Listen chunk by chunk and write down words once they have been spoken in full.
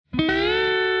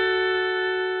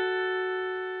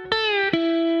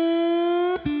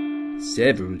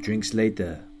Several drinks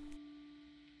later.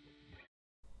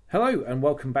 Hello and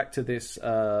welcome back to this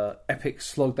epic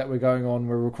slog that we're going on.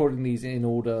 We're recording these in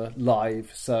order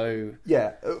live, so...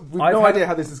 Yeah, we've no idea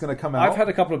how this is going to come out. I've had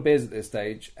a couple of beers at this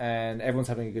stage and everyone's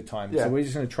having a good time. Yeah. So we're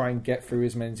just going to try and get through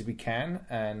as many as we can,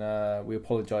 and we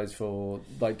apologise for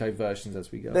diversions as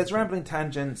we go. There's rambling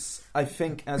tangents, I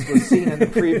think, as we've seen in the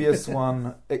previous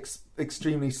one,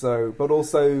 extremely so, but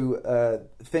also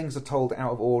things are told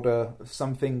out of order.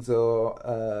 Some things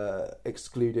are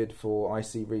excluded for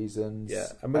icy reasons. Yeah,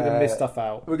 and we're going to miss stuff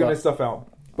out. We're going to miss stuff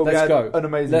out. But let's go. An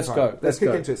amazing time. Let's kick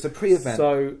into it. So pre-event.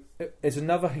 So it's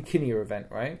another Hakinia event,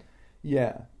 right?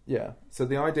 Yeah. So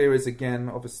the idea is, again,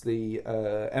 obviously,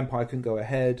 Empire can go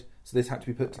ahead. So this had to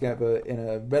be put together in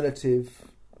a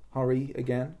relative hurry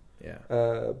again. Yeah.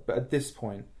 But at this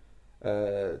point,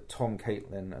 Tom,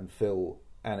 Caitlin, and Phil,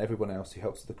 and everyone else who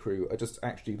helps the crew are just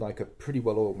actually like a pretty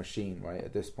well-oiled machine, right?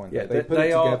 At this point, yeah,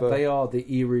 they are the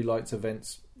Eerie Lights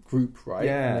events group, right?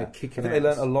 Yeah, and they're kicking. I think they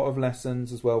learned a lot of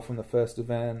lessons as well from the first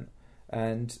event,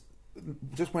 and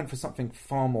just went for something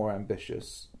far more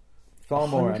ambitious.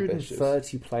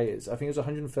 130 players. I think it was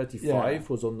 135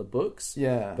 was on the books.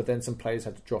 Yeah. But then some players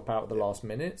had to drop out at the last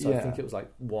minute. So I think it was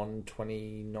like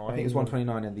 129. I think it was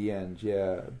 129 in the end,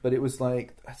 yeah. But it was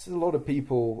like, that's a lot of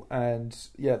people. And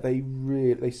yeah,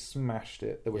 they smashed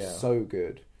it. They were so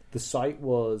good. The site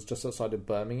was just outside of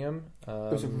Birmingham.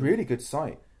 It was a really good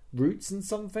site. Roots and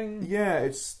something? Yeah,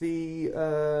 it's the,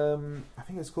 I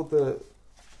think it's called the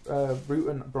Root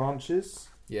and Branches.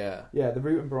 Yeah, the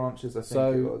Root and Branches, I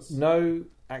think it was. No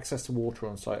access to water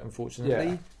on site,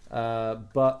 unfortunately. Yeah.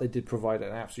 But they did provide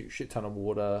an absolute shit ton of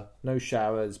water. No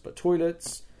showers, but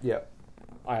toilets. Yeah.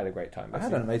 I had a great time. I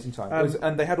had an amazing time.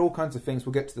 And they had all kinds of things.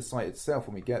 We'll get to the site itself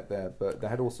when we get there, but they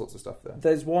had all sorts of stuff there.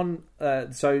 There's one...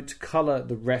 so to colour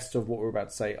the rest of what we're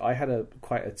about to say, I had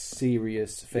quite a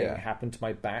serious thing happen to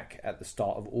my back at the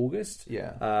start of August.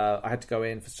 Yeah. I had to go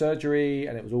in for surgery,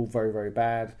 and it was all very, very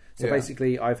bad. So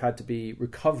basically, I've had to be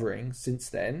recovering since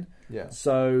then. Yeah.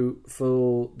 So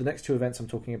for the next two events I'm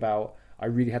talking about, I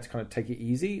really had to kind of take it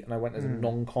easy, and I went as a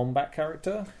non-combat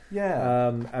character.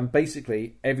 Yeah. And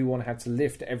basically, everyone had to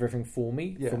lift everything for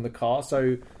me from the car.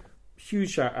 So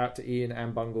huge shout out to Ian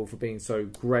and Bungle for being so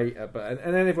great. And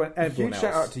then everyone else. Huge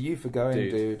shout out to you for going,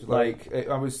 dude.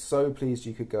 I was so pleased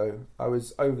you could go. I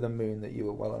was over the moon that you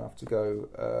were well enough to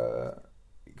go.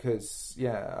 Because,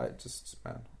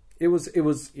 man. It was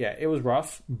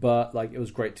rough, but like it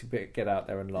was great to get out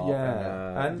there and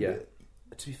laugh. Yeah,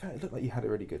 to be fair, it looked like you had a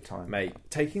really good time, mate.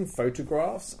 Taking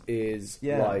photographs is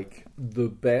like the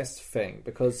best thing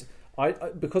because I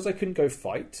couldn't go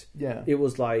fight. Yeah, it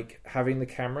was like having the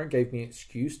camera gave me an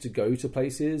excuse to go to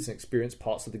places and experience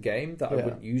parts of the game that I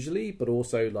wouldn't usually, but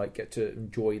also like get to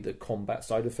enjoy the combat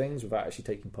side of things without actually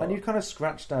taking part. And you kind of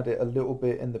scratched at it a little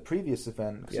bit in the previous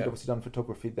event because you'd obviously done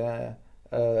photography there.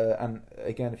 And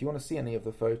again, if you want to see any of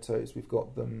the photos, we've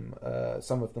got them.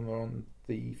 Some of them are on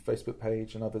the Facebook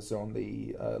page, and others are on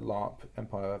the LRP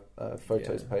Empire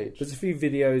photos page. There's a few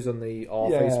videos on our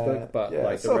Facebook, but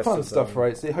like it's the rest fun of stuff, them,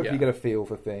 right? So hopefully you get a feel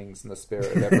for things and the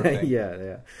spirit of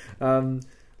everything.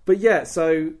 But yeah,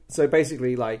 so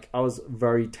basically, like I was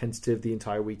very tentative the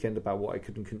entire weekend about what I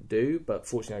could and couldn't do, but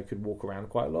fortunately I could walk around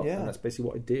quite a lot, and that's basically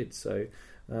what I did. So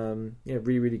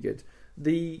really, really good.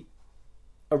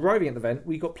 Arriving at the event,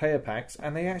 we got player packs,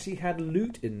 and they actually had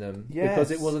loot in them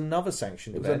because it was another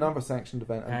sanctioned event. It was another sanctioned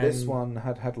event, and this one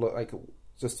had like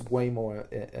just way more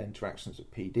interactions with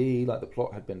PD. Like the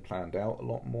plot had been planned out a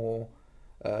lot more.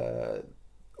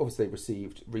 Obviously, they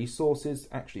received resources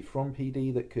actually from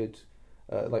PD that could,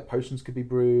 like potions could be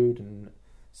brewed and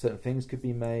certain things could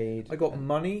be made. I got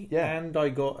money, and I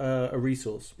got a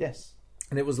resource. Yes,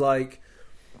 and it was like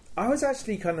I was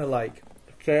actually kind of like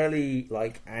fairly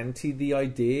like anti the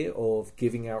idea of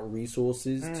giving out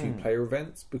resources to player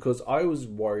events because I was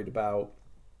worried about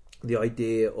the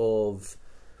idea of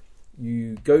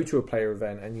you go to a player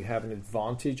event and you have an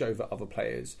advantage over other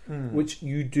players, which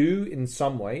you do in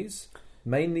some ways,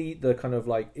 mainly the kind of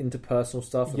like interpersonal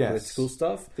stuff and political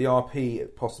stuff. The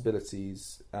RP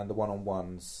possibilities and the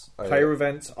one-on-ones. Player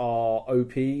events are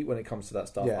OP when it comes to that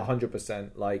stuff,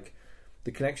 100%. Like the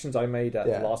connections I made at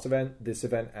the last event, this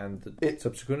event, and the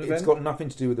subsequent event. It's got nothing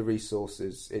to do with the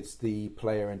resources. It's the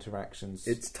player interactions.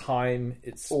 It's time.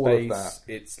 It's all space. Of that.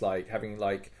 It's like having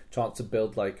like chance to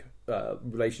build like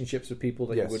relationships with people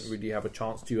that you wouldn't really have a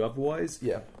chance to otherwise.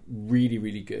 Yeah, really,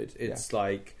 really good. It's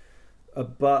like,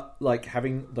 but like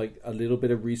having like a little bit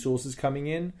of resources coming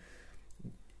in,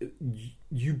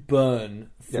 you burn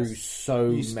through so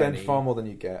many. You spend far more than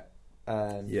you get.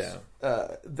 and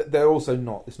they're also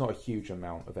not. It's not a huge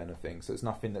amount of anything, so it's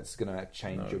nothing that's going to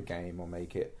change your game or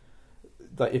make it.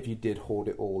 Like if you did hoard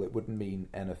it all, it wouldn't mean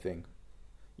anything,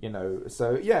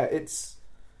 So yeah,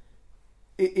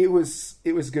 it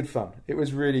was good fun. It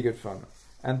was really good fun.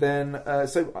 And then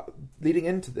leading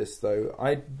into this though,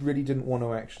 I really didn't want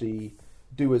to actually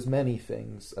do as many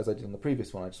things as I did on the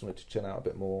previous one. I just wanted to chill out a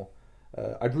bit more.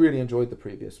 I'd really enjoyed the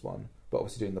previous one, but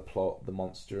obviously doing the plot, the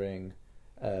monstering,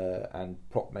 and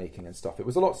prop making and stuff. It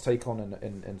was a lot to take on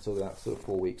in sort of that sort of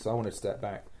 4 weeks. So I wanted to step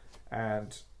back,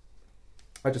 and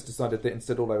I just decided that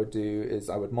instead all I would do is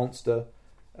I would monster,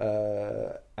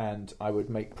 and I would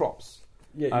make props.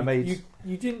 Yeah,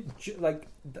 you didn't like.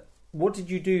 What did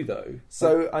you do though?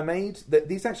 So I made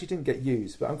these actually didn't get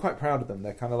used, but I'm quite proud of them.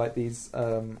 They're kind of like these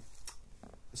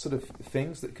sort of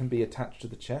things that can be attached to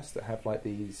the chest that have like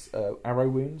these arrow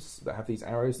wounds that have these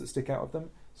arrows that stick out of them.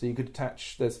 So you could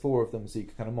attach. There's 4 of them, so you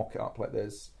could kind of mock it up like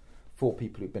there's 4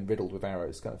 people who've been riddled with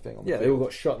arrows, kind of thing. On the field. They all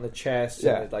got shot in the chest.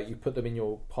 Yeah, and, like you put them in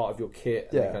your part of your kit,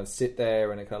 and they kind of sit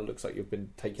there, and it kind of looks like you've been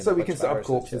taken. So we can set up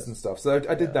corpses and stuff. So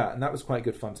I did that, and that was quite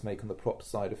good fun to make on the prop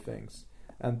side of things.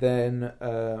 And then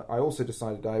I also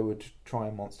decided I would try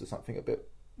and monster something a bit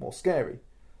more scary,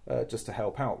 just to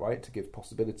help out, right, to give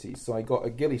possibilities. So I got a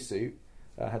ghillie suit.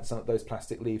 I had some of those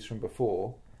plastic leaves from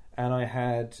before, and I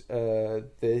had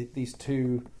these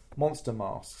 2 monster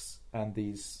masks and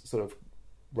these sort of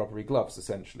rubbery gloves,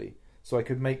 essentially. So I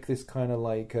could make this kind of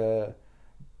like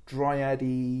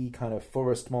dryad-y, kind of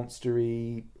forest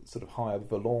monstery, sort of high over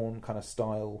the lawn kind of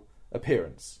style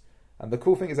appearance. And the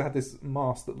cool thing is I had this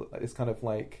mask that looked like this kind of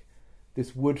like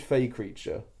this wood fey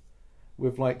creature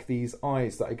with like these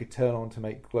eyes that I could turn on to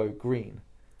make glow green.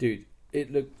 Dude,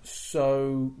 it looked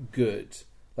so good.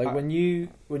 Like when you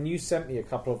sent me a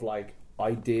couple of like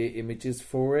idea images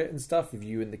for it and stuff of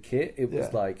you in the kit, it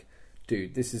was like,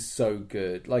 dude, this is so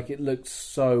good. Like it looked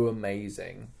so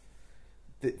amazing.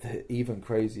 The even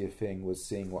crazier thing was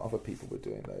seeing what other people were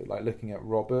doing though. Like looking at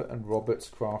Robert and Robert's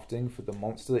crafting for the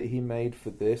monster that he made for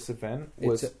this event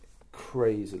was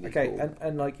crazily cool.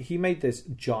 and like he made this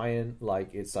giant,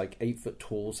 like it's like 8 foot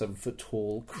tall, 7 foot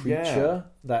tall creature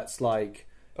that's like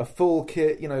a full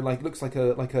kit, like looks like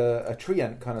a tree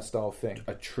ant kind of style thing.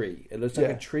 A tree. It looks like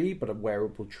a tree, but a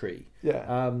wearable tree.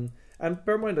 Yeah. And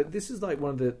bear in mind, like this is like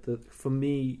one of the for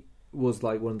me was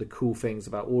like one of the cool things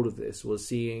about all of this was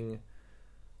seeing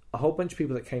a whole bunch of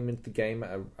people that came into the game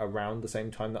at around the same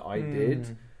time that I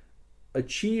did,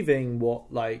 achieving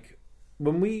what, like,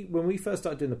 when we first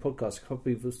started doing the podcast, a couple of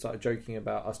people started joking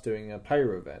about us doing a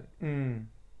player event, and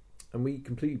we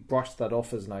completely brushed that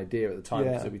off as an idea at the time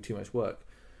because it'd be too much work.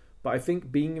 But I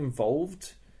think being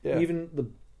involved, even the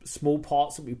small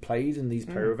parts that we played in these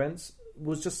player events,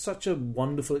 was just such a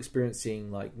wonderful experience.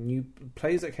 Seeing like new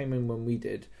players that came in when we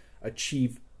did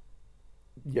achieve,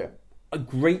 a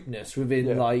greatness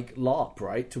within like LARP,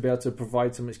 right? To be able to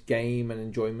provide so much game and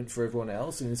enjoyment for everyone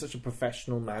else, and in such a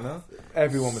professional manner.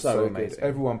 Everyone was so amazing. Good.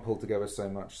 Everyone pulled together so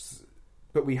much.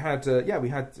 But we had,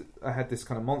 I had this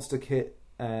kind of monster kit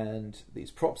and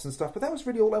these props and stuff. But that was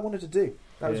really all I wanted to do.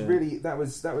 That was really that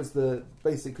was the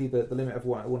basically the limit of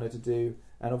what I wanted to do.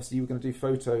 And obviously, you were going to do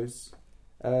photos.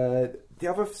 The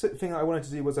other thing I wanted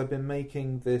to do was I've been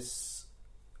making this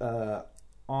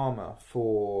armor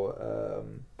for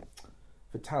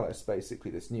Talus, basically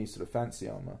this new sort of fancy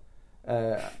armor.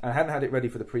 I hadn't had it ready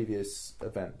for the previous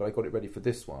event, but I got it ready for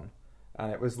this one,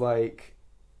 and it was like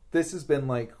this has been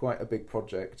like quite a big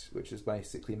project, which is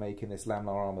basically making this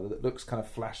Lamnar armor that looks kind of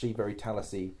flashy, very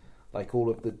Talusy. Like all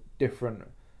of the different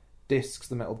discs,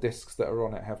 the metal discs that are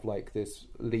on it have like this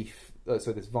leaf,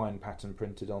 so this vine pattern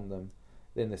printed on them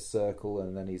in this circle,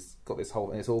 and then he's got this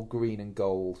whole, and it's all green and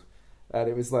gold. And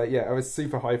it was like, I was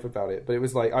super hype about it. But it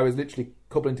was like, I was literally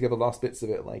cobbling together the last bits of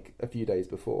it like a few days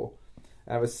before.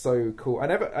 And it was so cool.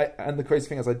 And the crazy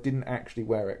thing is I didn't actually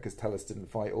wear it because Talus didn't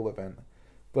fight all event.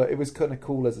 But it was kind of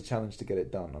cool as a challenge to get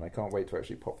it done. And I can't wait to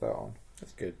actually pop that on.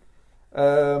 That's good.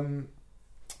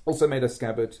 Also made a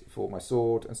scabbard for my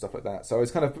sword and stuff like that. So I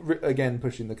was kind of, again,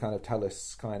 pushing the kind of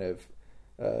Talus kind of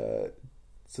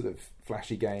sort of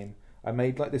flashy game. I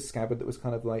made like this scabbard that was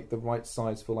kind of like the right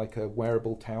size for like a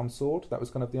wearable town sword. That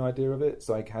was kind of the idea of it.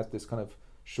 So I had this kind of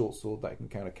short sword that I can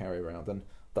kind of carry around, and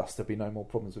thus there'd be no more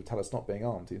problems with Talus not being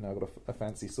armed. I've got a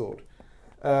fancy sword.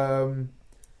 And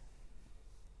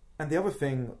the other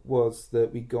thing was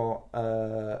that we got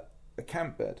a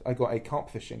camp bed. I got a carp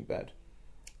fishing bed.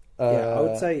 I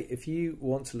would say if you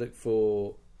want to look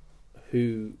for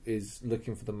who is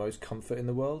looking for the most comfort in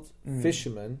the world,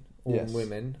 fishermen or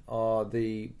women are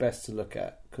the best to look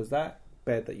at, because that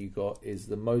bed that you got is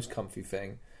the most comfy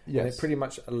thing. and it pretty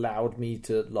much allowed me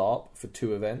to LARP for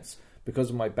 2 events because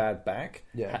of my bad back.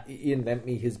 Ian lent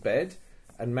me his bed,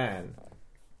 and man,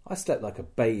 I slept like a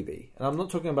baby. And I'm not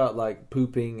talking about like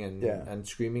pooping and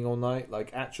screaming all night,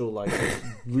 like actual like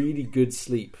really good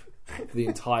sleep for the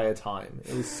entire time.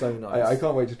 It was so nice. I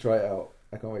can't wait to try it out.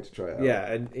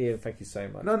 Yeah, and Ian, thank you so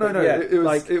much. No.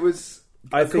 It was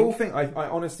a cool thing. I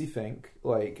honestly think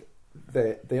like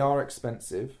they are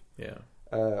expensive. Yeah.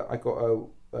 I got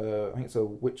I think it's a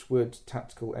Witchwood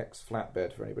Tactical X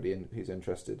flatbed for anybody who's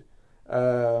interested.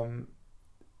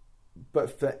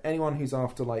 But for anyone who's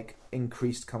after like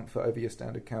increased comfort over your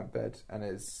standard camp bed and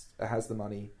has the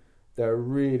money, they're a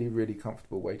really, really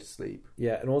comfortable way to sleep.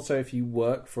 Yeah, and also if you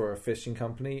work for a fishing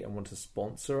company and want to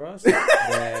sponsor us,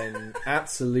 then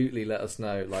absolutely let us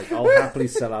know. Like, I'll happily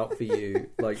sell out for you.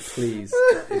 Like, please,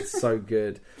 it's so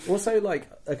good. Also, like,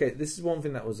 okay, this is one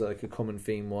thing that was like a common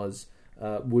theme was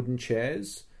wooden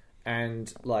chairs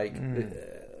and like.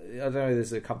 I don't know if this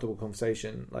is a comfortable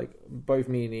conversation. Like, both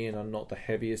me and Ian are not the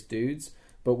heaviest dudes,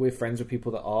 but we're friends with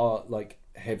people that are like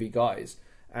heavy guys,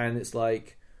 and it's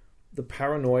like the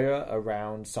paranoia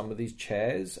around some of these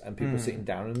chairs and people sitting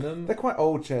down in them. They're quite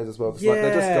old chairs as well. Like,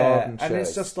 they're just garden chairs, and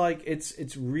it's just like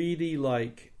it's really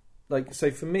like so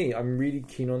for me, I'm really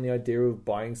keen on the idea of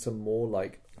buying some more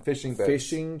like fishing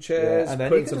chairs, and then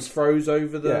putting some throws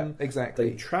over them. Yeah, exactly.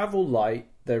 They travel light.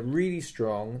 They're really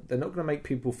strong. They're not going to make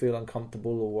people feel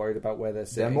uncomfortable or worried about where they're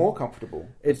sitting. They're more comfortable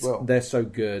as well. They're so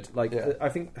good. Like, I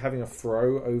think having a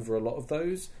throw over a lot of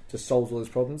those just solves all those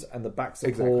problems. And the back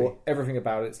support, everything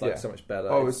about it's like so much better.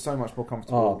 Oh, it's so much more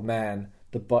comfortable. Oh, man.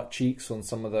 The butt cheeks on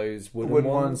some of those wooden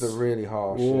ones are really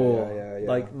harsh. Yeah.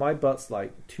 Like, my butt's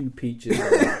like 2 peaches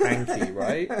on a hanky,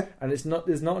 right? And there's not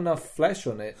enough flesh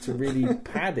on it to really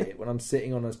pad it when I'm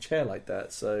sitting on a chair like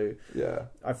that. So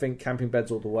I think camping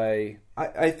beds all the way.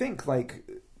 I think like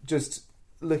just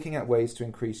looking at ways to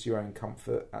increase your own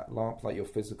comfort at LARP, like your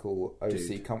physical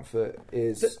OC comfort,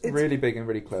 is really big and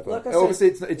really clever. Like obviously,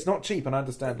 it's not cheap, and I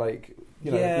understand. Like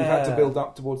you've had to build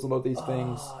up towards a lot of these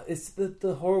things. It's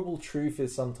the horrible truth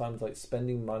is sometimes like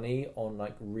spending money on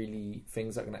like really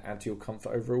things that are going to add to your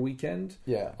comfort over a weekend.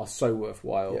 Are so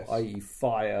worthwhile. Yes. I.e.,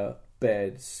 fire,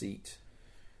 bed, seat.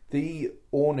 The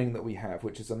awning that we have,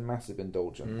 which is a massive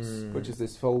indulgence, which is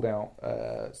this fold-out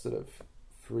sort of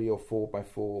 3 or 4 by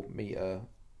 4 meter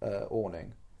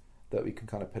awning that we can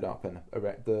kind of put up and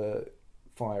erect the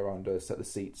fire under, set the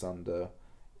seats under.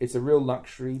 It's a real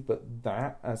luxury, but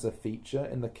that as a feature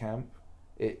in the camp,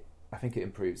 I think it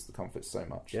improves the comfort so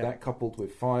much. Yeah. That coupled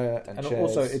with fire and chairs.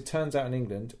 Also, it turns out in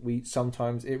England,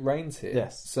 sometimes it rains here.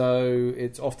 Yes. So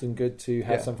it's often good to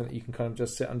have something that you can kind of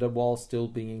just sit under while still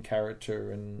being in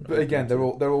character. But again, they're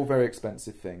all very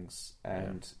expensive things,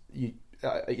 and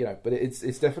but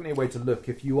it's definitely a way to look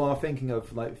if you are thinking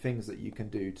of like things that you can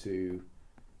do to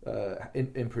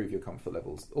improve your comfort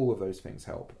levels. All of those things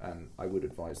help, and I would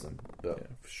advise them. But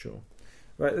for sure.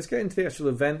 Right, let's get into the actual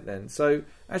event then. So,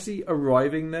 actually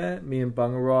arriving there, me and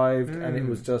Bung arrived, and it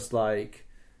was just like,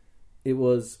 it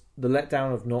was the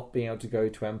letdown of not being able to go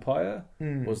to Empire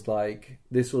was like,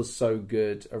 this was so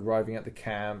good, arriving at the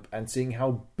camp and seeing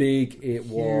how big it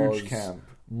was. Huge camp.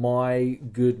 My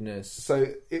goodness. So,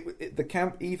 the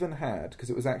camp even had,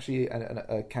 because it was actually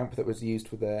a camp that was used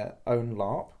for their own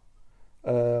LARP,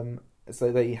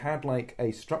 so they had like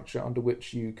a structure under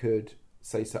which you could,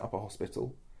 say, set up a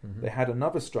hospital. They had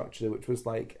another structure which was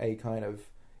like a kind of,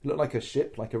 it looked like a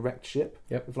ship, like a wrecked ship,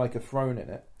 with like a throne in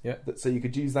it. So you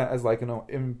could use that as like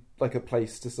a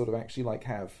place to sort of actually like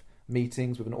have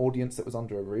meetings with an audience that was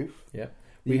under a roof.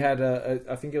 We had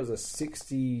I think it was a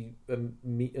 60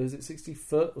 was it 60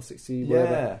 foot or 60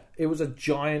 whatever. It was a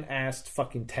giant ass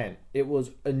fucking tent. It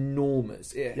was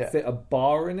enormous. It fit a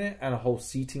bar in it and a whole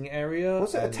seating area.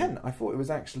 Was it a tent? I thought it was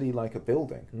actually like a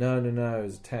building. No, it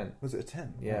was a tent. Was it a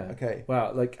tent? Yeah. Oh, okay.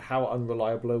 Wow, like how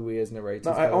unreliable are we as narrators?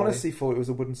 No, I honestly thought it was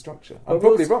a wooden structure. I'm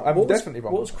probably wrong. I'm definitely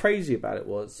wrong. What was crazy about it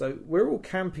was, so we're all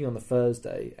camping on the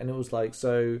Thursday, and it was like,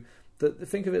 so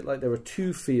think of it like there were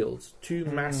 2 fields, 2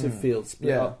 massive fields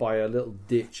split up by a little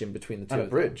ditch in between the two. And a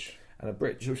bridge.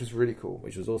 Which was really cool.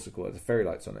 Which was also cool. There's fairy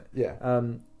lights on it. Yeah.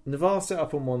 Navarre set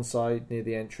up on one side near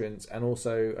the entrance, and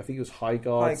also I think it was High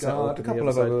Guard set up a couple on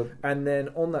the of other other. side. And then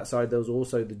on that side there was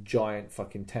also the giant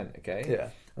fucking tent. Okay. Yeah.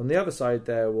 On the other side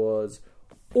there was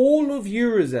all of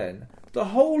Eurozen. The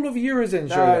whole of Eurozen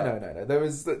showed up. No. There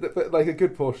was like a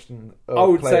good portion of I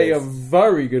would say players. a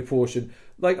very good portion.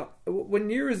 like when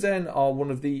Eurozen are one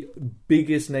of the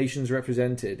biggest nations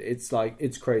represented, it's like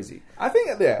it's crazy. I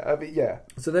think yeah.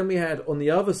 So then we had on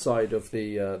the other side of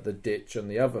the ditch on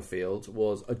the other field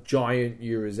was a giant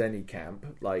Eurozeni camp,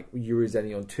 like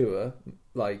Eurozeni on tour,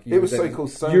 like it was so cool.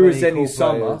 So Eurozeni many cool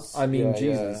summer. players. I mean,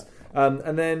 Jesus. Yeah.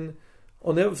 And then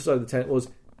on the other side of the tent was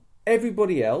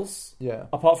everybody else,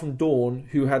 apart from Dawn,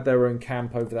 who had their own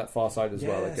camp over that far side as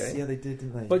well. Okay, yeah, they did,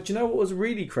 didn't they? But you know what was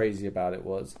really crazy about it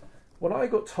was when I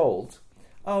got told,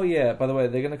 oh yeah, by the way,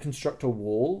 they're going to construct a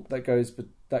wall that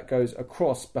goes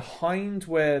across behind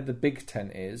where the big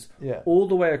tent is, all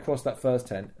the way across that first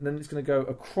tent, and then it's going to go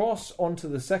across onto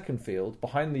the second field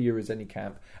behind the Eurozeni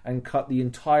camp and cut the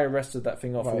entire rest of that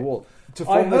thing off the wall. To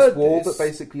form this wall that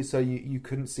basically so you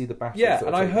couldn't see the battles. Yeah,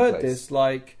 and I heard this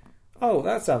like, oh,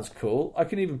 that sounds cool. I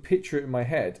can even picture it in my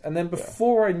head. And then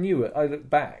before I knew it, I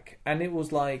looked back and it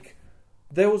was like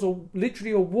there was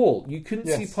literally a wall you couldn't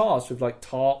see past with like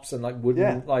tarps and like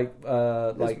wooden like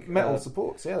metal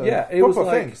supports. It proper was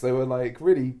like, things. They were like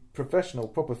really professional,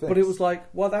 proper things. But it was like,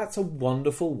 well, that's a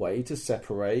wonderful way to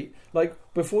separate. Like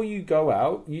before you go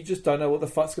out, you just don't know what the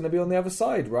fuck's going to be on the other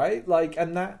side, right? Like,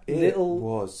 and that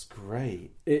was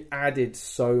great. It added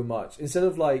so much instead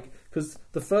of like because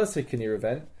the first Hikaneer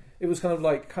event. It was kind of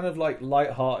like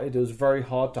light-hearted. It was very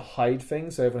hard to hide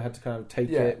things, so everyone had to kind of take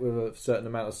it with a certain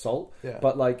amount of salt. Yeah.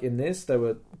 But like in this, there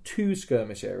were 2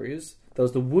 skirmish areas. There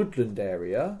was the woodland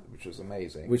area, which was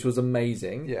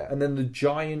amazing. Yeah. And then the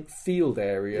giant field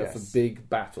area for big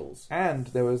battles. And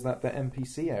there was that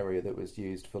NPC area that was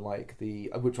used for like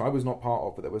which I was not part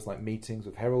of, but there was like meetings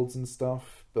with heralds and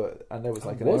stuff. And there was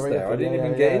like an area. I didn't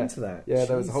even get into that. Yeah,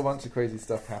 there was a whole bunch of crazy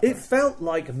stuff happening. It felt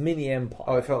like mini Empire.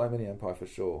 Oh, it felt like mini Empire for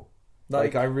sure.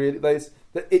 Like I really,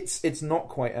 it's not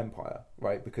quite Empire,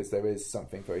 right? Because there is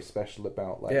something very special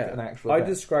about like an actual. I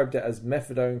described it as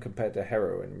methadone compared to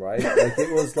heroin, right? Like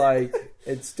it was like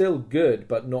it's still good,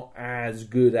 but not as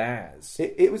good as.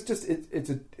 It was just it's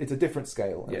a different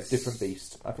scale, and it's a different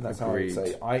beast. I think that's how I would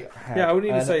say. I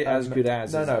wouldn't even say as good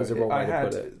as. No, is a wrong way to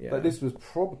put it. Yeah. But this was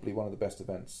probably one of the best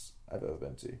events I've ever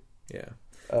been to. Yeah,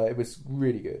 it was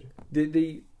really good.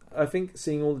 I think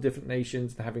seeing all the different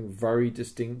nations and having very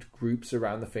distinct groups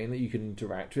around the thing that you can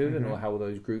interact with and how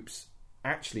those groups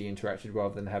actually interacted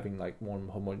rather than having like one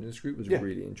homogenous group was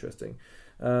really interesting.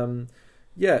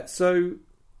 So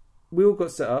we all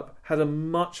got set up, had a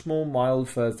much more mild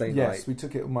Thursday night. Yes, we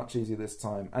took it much easier this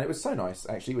time. And it was so nice,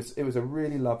 actually. It was a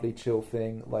really lovely, chill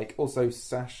thing. Like, also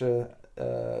Sasha,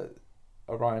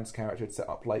 Orion's character, had set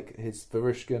up like his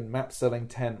Varushkan map-selling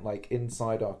tent like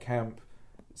inside our camp.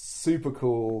 Super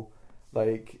cool,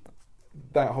 like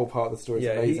that whole part of the story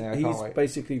is amazing. He's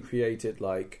basically created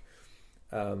like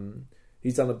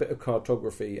he's done a bit of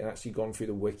cartography and actually gone through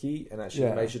the wiki and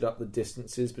actually measured up the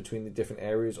distances between the different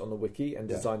areas on the wiki and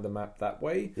designed the map that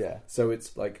way. Yeah, so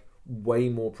it's like way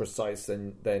more precise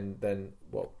than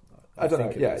what I don't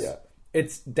think know. It is.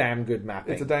 It's damn good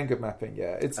mapping. It's a damn good mapping.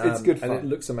 Yeah, it's good fun and it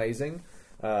looks amazing.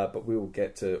 But we will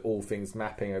get to all things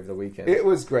mapping over the weekend. It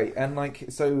was great, and like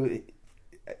so.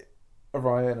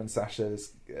 Orion and Sasha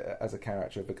as a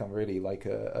character have become really like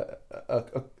a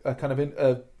kind of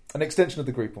an extension of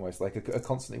the group almost, like a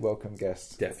constantly welcome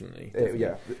guest. Definitely.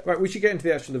 Right, we should get into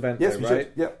the actual event. Yes, though, we right?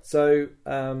 should. Yeah. So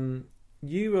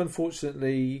you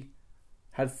unfortunately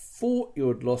had thought you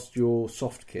had lost your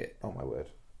soft kit. Oh my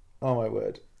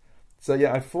word. So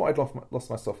yeah, I thought I'd lost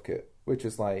my soft kit, which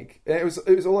is like it was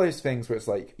all those things where it's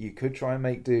like you could try and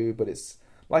make do, but it's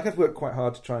like I've worked quite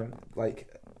hard to try and like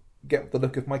get the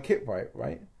look of my kit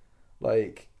right?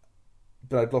 Like,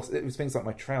 but I'd lost. It was things like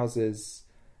my trousers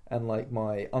and like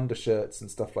my undershirts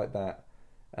and stuff like that,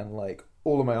 and like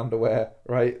all of my underwear,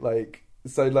 right? Like,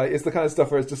 so like it's the kind of stuff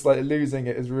where it's just like losing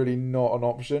it is really not an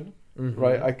option,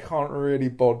 right? I can't really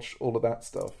bodge all of that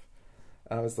stuff.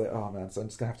 And I was like, oh man, so I'm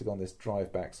just gonna have to go on this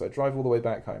drive back. So I drive all the way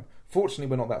back home. Fortunately,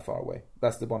 we're not that far away.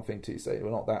 That's the one thing to say. We're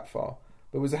not that far,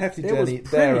 but it was a hefty journey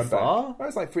there and back. Well, it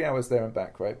was like 3 hours there and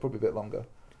back, right? Probably a bit longer.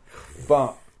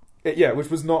 But which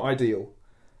was not ideal.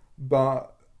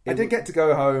 But I did get to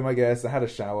go home, I guess. I had a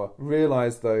shower.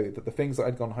 Realised though that the things that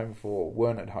I'd gone home for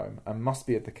weren't at home and must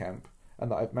be at the camp, and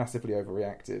that I've massively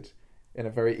overreacted in a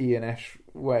very Ian-esh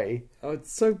way. Oh,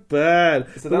 it's so bad.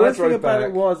 So the worst thing about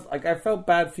it was like I felt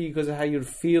bad for you because of how you'd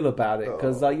feel about it,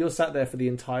 because like you're sat there for the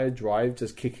entire drive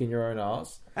just kicking your own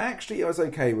ass. Actually, I was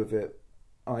okay with it.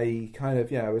 I kind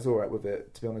of, I was alright with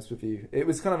it, to be honest with you. It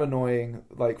was kind of annoying,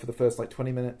 like, for the first,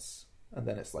 20 minutes, and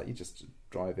then it's like, you're just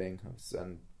driving,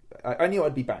 and I knew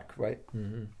I'd be back, right?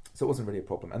 Mm-hmm. So it wasn't really a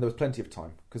problem, and there was plenty of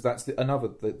time, because that's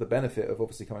the benefit of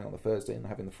obviously coming on the Thursday and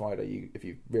having the Friday. If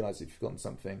you realise if you've forgotten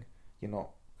something, you're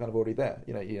not kind of already there.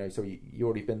 So you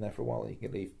already been there for a while, and you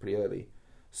can leave pretty early.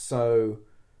 So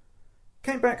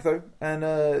came back though,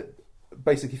 and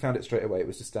basically found it straight away. It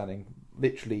was just standing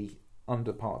literally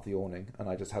under part of the awning, and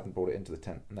I just hadn't brought it into the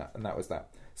tent, and that was that.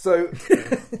 So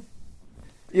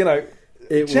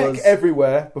check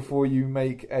everywhere before you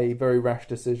make a very rash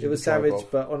decision. It was savage,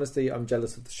 but honestly, I'm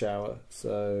jealous of the shower.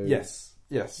 So yes,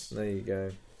 there you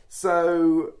go.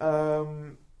 So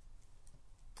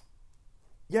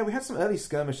we had some early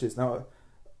skirmishes. Now,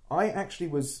 I actually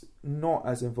was not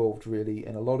as involved really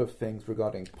in a lot of things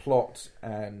regarding plot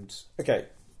and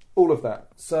all of that.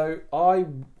 So I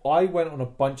went on a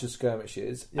bunch of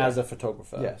skirmishes as a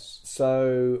photographer. Yes.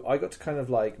 So I got to kind of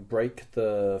like break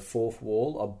the fourth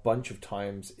wall a bunch of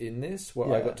times in this,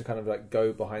 where I got to kind of like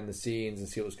go behind the scenes and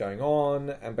see what was going on.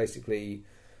 And basically,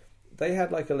 they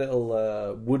had like a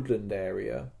little woodland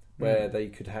area where they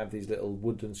could have these little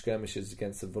woodland skirmishes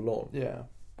against the Valorn. Yeah.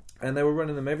 And they were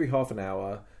running them every half an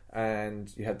hour,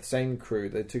 and you had the same crew.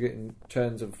 They took it in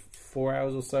turns of 4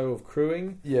 hours or so of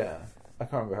crewing. Yeah. I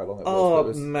can't remember how long it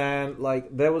was. Oh, man.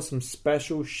 Like, there was some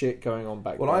special shit going on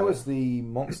back then. Well, I was the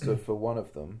monster for one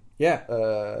of them. Yeah.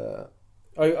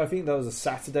 I think that was a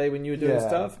Saturday when you were doing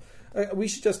stuff. We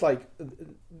should just, like...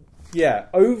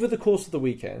 over the course of the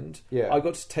weekend, I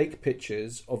got to take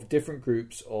pictures of different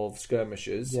groups of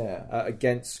skirmishers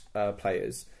against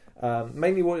players.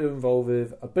 Mainly what it involved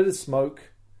with a bit of smoke.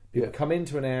 People come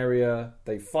into an area,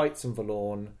 they fight some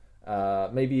Valorn.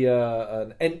 Maybe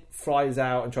an Ent flies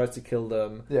out and tries to kill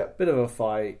them. Bit of a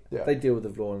fight. They deal with the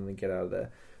Valorn and then get out of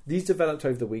there. These developed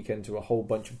over the weekend to a whole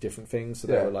bunch of different things. So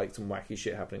there were like some wacky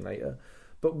shit happening later.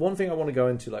 But one thing I want to go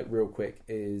into like real quick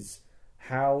is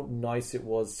how nice it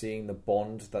was seeing the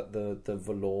bond that the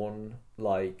Valorn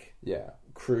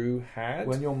crew had.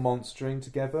 When you're monstering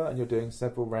together and you're doing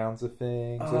several rounds of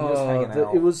things and you're just hanging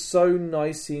out. It was so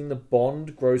nice seeing the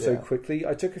bond grow so quickly.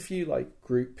 I took a few like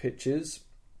group pictures,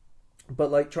 but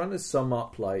like trying to sum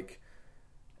up, like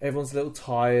everyone's a little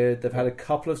tired. They've had a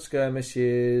couple of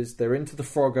skirmishes. They're into the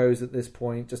Froggos at this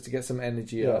point just to get some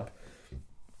energy up.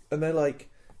 And they're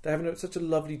having such a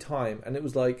lovely time. And it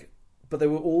was like, but they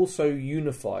were all so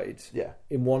unified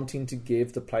in wanting to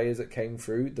give the players that came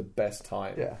through the best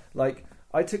time. Like,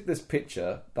 I took this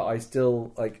picture that I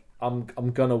still, like,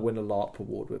 I'm gonna win a LARP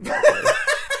award with.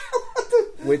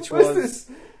 Which was... This?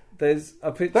 There's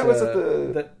a picture... That was at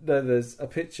the... There's a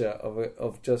picture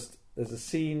of just... There's a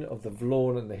scene of the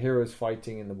Valorn and the heroes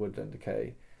fighting in the woodland,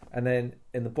 okay? And then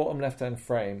in the bottom left-hand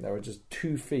frame, there are just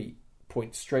 2 feet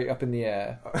point straight up in the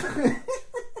air.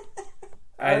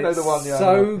 And I know the one,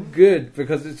 so good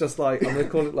because it's just like, I'm going to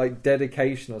call it like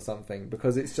dedication or something,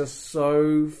 because it's just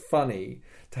so funny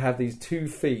to have these 2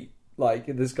 feet, like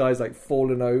this guy's like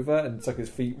fallen over and it's like his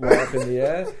feet right up in the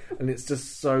air, and it's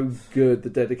just so good,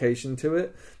 the dedication to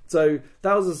it. So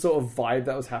that was a sort of vibe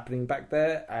that was happening back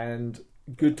there, and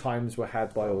good times were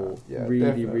had by all. Really,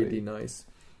 definitely. Really nice.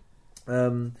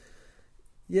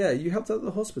 You helped out at the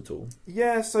hospital.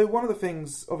 Yeah, so one of the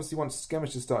things, obviously once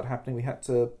skirmishes started happening, we had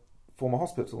to form a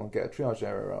hospital and get a triage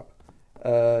area up.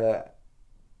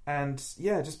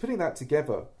 Just putting that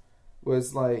together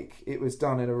was like, it was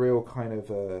done in a real kind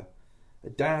of a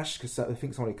dash, because I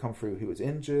think somebody had come through who was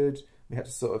injured. We had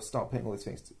to sort of start putting all these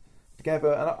things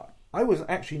together, and I was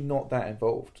actually not that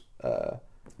involved.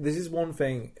 This is one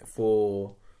thing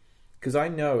because I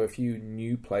know a few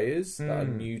new players that are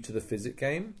new to the Physic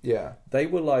game. Yeah. They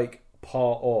were like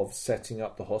part of setting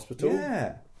up the hospital.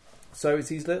 Yeah. So it's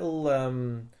these little...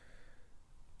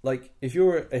 like, if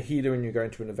you're a healer and you're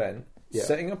going to an event,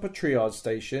 setting up a triage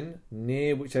station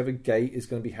near whichever gate is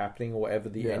going to be happening or whatever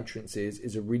the entrance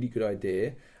is a really good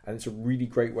idea. And it's a really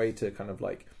great way to kind of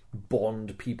like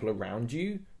bond people around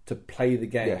you to play the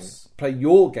game. Yes. Play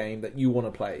your game that you want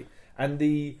to play. And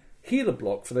the healer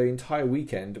block for the entire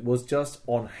weekend was just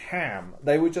on ham.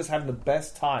 They were just having the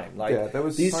best time. Like, there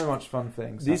was so much fun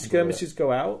things. These skirmishes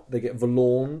go out, they get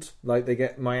Valorned, like they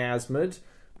get miasmed,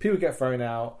 people get thrown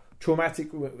out. Traumatic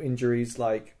injuries,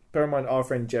 like, bear in mind our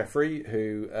friend Jeffrey,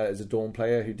 who is a Dawn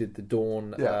player, who did the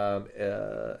Dawn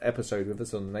episode with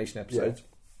us on the Nation episodes.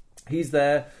 He's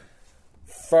there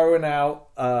throwing out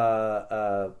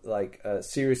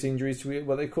serious injuries to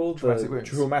what they call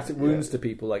traumatic wounds to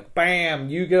people. Like, bam,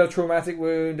 you get a traumatic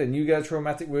wound and you get a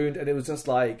traumatic wound, and it was just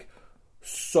like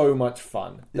so much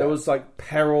fun. There was like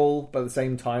peril, but at the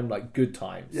same time like good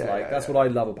times. That's what I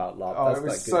love about LARP. Oh, it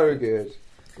was so good.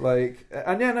 Like,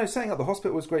 and setting up the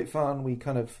hospital was great fun. We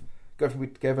kind of go through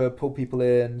it together, pull people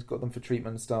in, got them for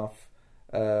treatment and stuff.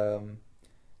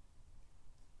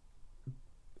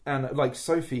 And like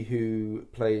Sophie, who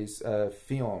plays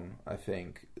Fionn, I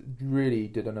think, really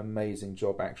did an amazing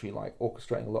job actually like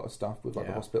orchestrating a lot of stuff with like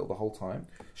the hospital the whole time.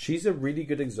 She's a really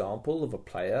good example of a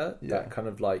player that kind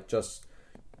of like just,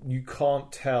 you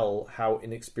can't tell how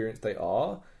inexperienced they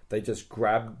are. They just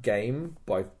grab game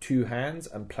by two hands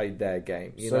and played their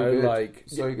game. You know, good. like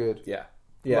so good. Yeah.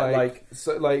 Yeah,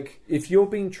 like if you're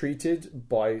being treated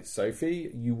by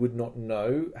Sophie, you would not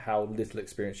know how little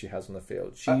experience she has on the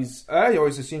field. I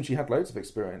always assumed she had loads of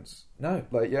experience. No,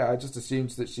 I just assumed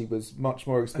that she was much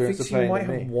more I experienced think at playing she might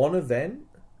than have me. one event,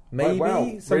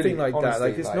 maybe something really, like honestly, that.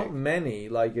 Like it's not many.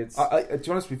 Like it's. To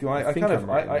be honest with you,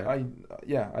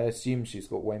 I assume she's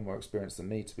got way more experience than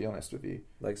me. To be honest with you,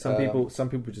 like some people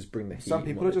just bring the heat. Some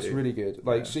people are just really good.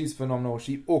 Like she's phenomenal.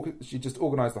 She just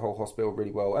organised the whole hospital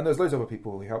really well, and there's loads of other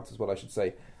people who helped as well. I should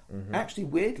say. Mm-hmm. Actually,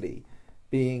 weirdly,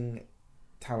 being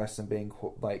Talis and being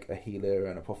like a healer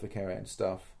and apothecary and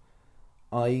stuff,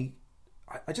 I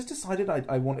just decided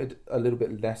I wanted a little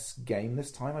bit less game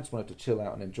this time. I just wanted to chill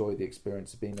out and enjoy the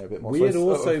experience of being there a bit more. We had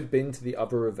also been to the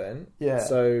other event,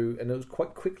 and it was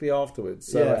quite quickly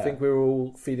afterwards. So I think we were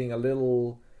all feeling a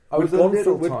little. We'd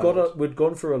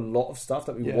gone through a lot of stuff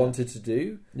that we wanted to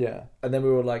do, and then we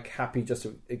were like happy just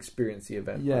to experience the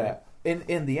event. Yeah. Right?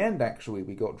 In the end, actually,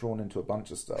 we got drawn into a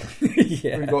bunch of stuff.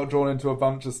 We got drawn into a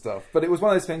bunch of stuff, but it was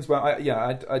one of those things where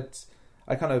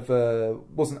I kind of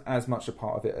wasn't as much a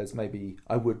part of it as maybe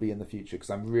I would be in the future, because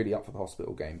I'm really up for the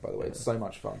hospital game, by the way. It's so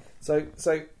much fun. So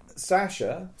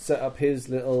Sasha set up his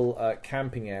little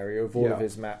camping area with all of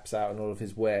his maps out and all of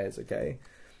his wares, okay?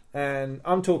 And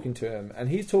I'm talking to him, and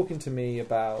he's talking to me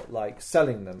about, like,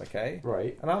 selling them, okay?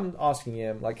 Right. And I'm asking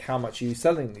him, like, how much are you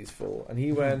selling these for? And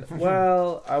he went,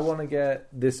 well, I want to get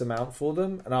this amount for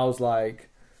them. And I was like,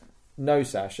 no,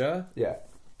 Sasha. Yeah.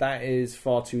 That is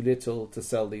far too little to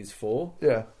sell these for.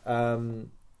 Yeah.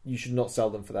 You should not sell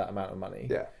them for that amount of money.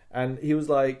 Yeah. And he was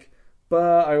like,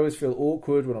 but I always feel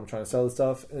awkward when I'm trying to sell the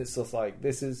stuff. And it's just like,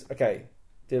 this is... Okay,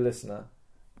 dear listener,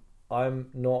 I'm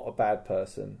not a bad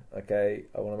person, okay?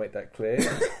 I want to make that clear.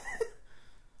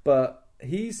 But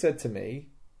he said to me,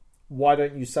 why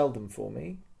don't you sell them for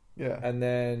me? Yeah. And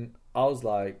then I was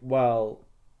like, well,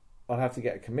 I'll have to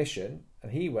get a commission.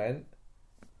 And he went,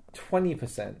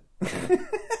 20%.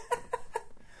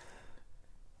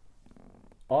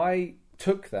 I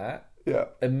took that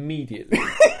immediately.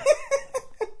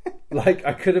 Like,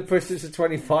 I could have pushed it to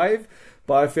 25,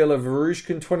 but I feel a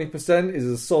Varushkin 20% is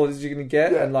as solid as you're going to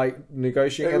get, and like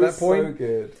negotiating at that point. So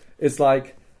good. It's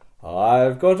like,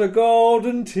 I've got a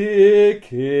golden ticket.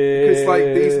 Because like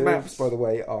these maps, by the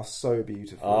way, are so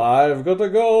beautiful. I've got a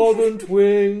golden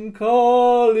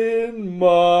twinkle in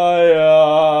my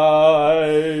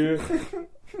eye.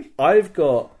 I've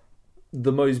got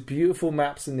the most beautiful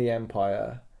maps in the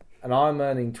Empire, and I'm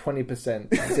earning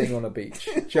 20% sitting on a beach.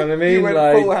 Do you know what I mean? You went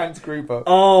like, full Hans Gruber.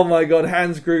 Oh my god,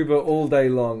 Hans Gruber all day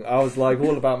long. I was like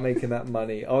all about making that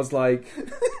money. I was like,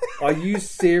 are you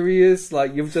serious?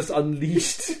 Like, you've just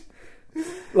unleashed...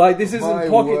 Like, this isn't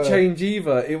pocket change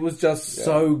either. It was just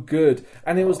so good.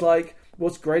 And it was like,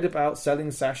 what's great about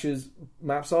selling Sasha's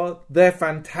maps are, they're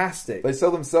fantastic. They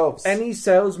sell themselves. Any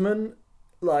salesman,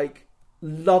 like,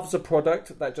 loves a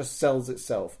product that just sells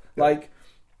itself. Yeah. Like,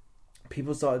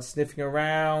 people started sniffing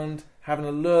around, having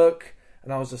a look,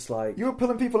 and I was just like... You were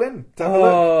pulling people in to have a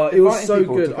look. It was so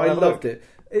good. I loved it.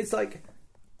 It's like...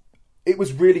 It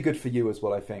was really good for you as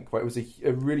well, I think. Right? It was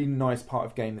a really nice part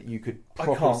of game that you could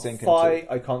properly sink into.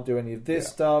 I can't do any of this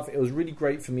stuff. It was really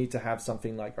great for me to have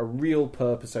something like a real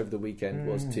purpose over the weekend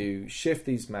was to shift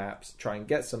these maps, try and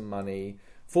get some money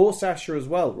for Sasha as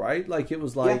well, right? Like, it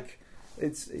was like...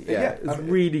 It was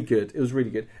really good. It was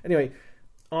really good. Anyway,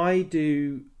 I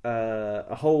do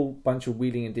a whole bunch of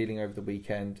wheeling and dealing over the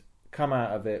weekend, come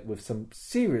out of it with some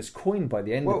serious coin by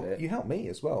the end of it. You helped me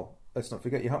as well. Let's not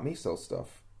forget, you helped me sell stuff.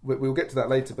 We'll get to that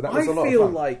later, but that was a lot of fun. I feel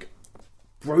like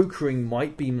brokering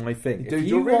might be my thing. Dude,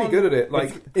 you're really good at it.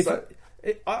 Like,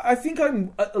 I think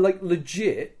I'm like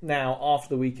legit now after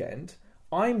the weekend.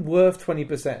 I'm worth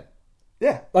 20%.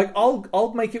 Yeah, like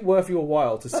I'll make it worth your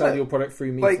while to sell your product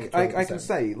through me. Like I can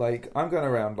say, like I'm going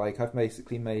around, like I've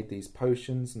basically made these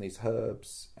potions and these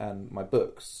herbs and my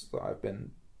books that I've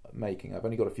been making. I've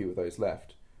only got a few of those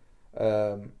left.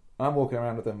 I'm walking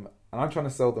around with them and I'm trying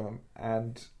to sell them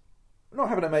and not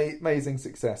having amazing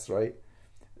success, right?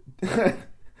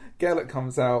 Gellert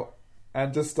comes out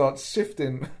and just starts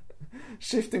shifting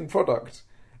product,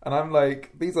 and I'm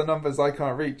like, these are numbers I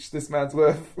can't reach. This man's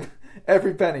worth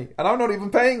every penny, and I'm not even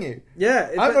paying you.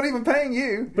 Yeah, I'm not even paying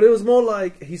you. But it was more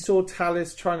like he saw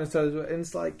Talis trying to sell it, and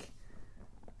it's like,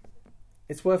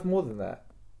 it's worth more than that.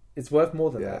 It's worth more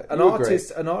than that.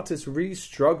 An artist really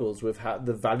struggles with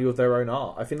the value of their own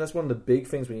art. I think that's one of the big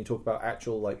things when you talk about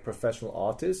actual like professional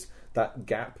artists. That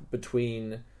gap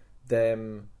between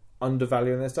them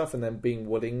undervaluing their stuff and then being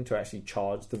willing to actually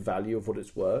charge the value of what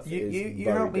it's worth. You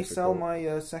helped me sell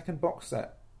my second box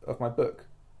set of my book.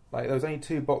 Like there was only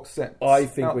 2 box sets. I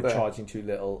think we're charging too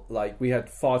little. Like we had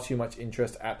far too much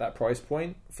interest at that price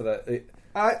point for that.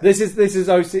 This is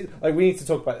OC. Like we need to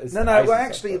talk about this. No. Well,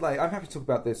 actually, like I'm happy to talk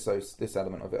about this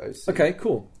element of it. OC. Okay,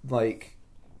 cool. Like,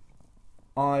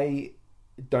 I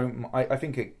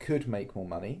think it could make more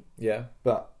money. Yeah,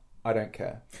 but I don't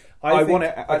care. I want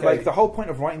it. Okay. Like the whole point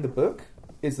of writing the book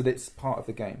is that it's part of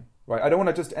the game, right? I don't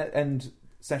want to just end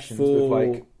sessions with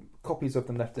like copies of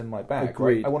them left in my bag.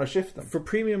 Agreed. Right? I want to shift them. For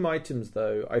premium items,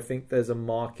 though, I think there's a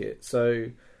market.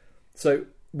 So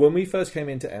when we first came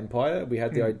into Empire, we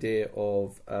had the idea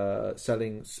of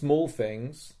selling small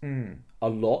things a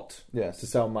lot to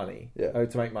sell money,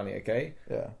 to make money, okay?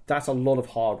 Yeah. That's a lot of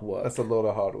hard work. That's a lot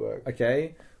of hard work.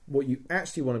 Okay? What you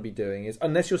actually want to be doing is,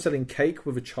 unless you're selling cake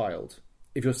with a child,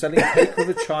 if you're selling cake with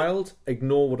a child,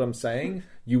 ignore what I'm saying,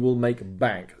 you will make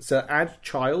bank. So add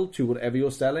child to whatever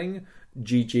you're selling,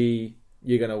 GG,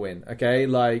 you're going to win, okay?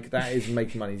 Like, that is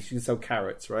making money. You can sell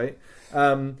carrots, right?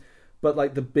 But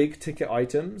like the big ticket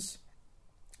items,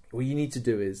 what you need to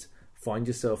do is find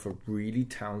yourself a really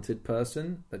talented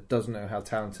person that doesn't know how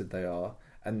talented they are,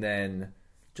 and then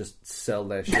just sell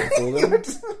their shit for them,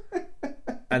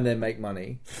 and then make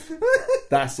money.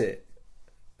 That's it.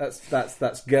 That's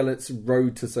Gellert's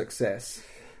road to success.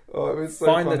 Oh, it was so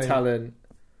Find funny. the talent.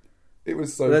 It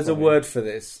was so. There's funny. a word for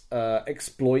this.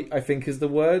 Exploit, I think, is the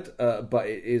word, but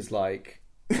it is like.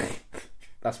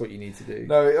 That's what you need to do.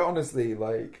 No, honestly,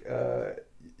 like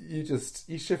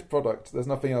you shift product. There's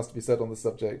nothing else to be said on the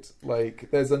subject. Like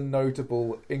there's a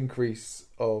notable increase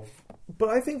of. But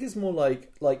I think it's more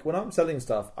like when I'm selling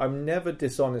stuff, I'm never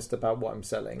dishonest about what I'm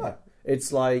selling. No.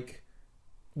 It's like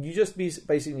you just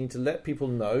basically need to let people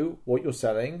know what you're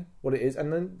selling, what it is,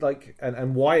 and then like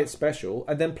and why it's special,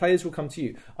 and then players will come to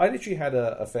you. I literally had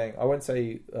a thing. I won't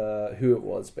say who it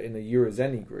was, but in the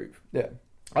Eurozeni group. Yeah.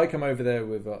 I come over there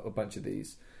with a bunch of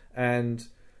these, and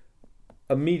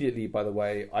immediately, by the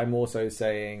way, I'm also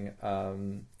saying,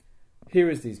 here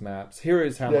is these maps, here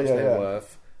is how much they're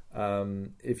worth.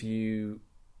 If you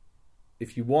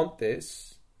want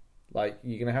this, like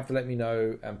you're gonna have to let me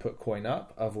know and put coin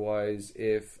up. Otherwise,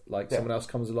 if someone else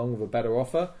comes along with a better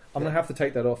offer, I'm gonna have to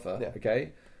take that offer. Yeah.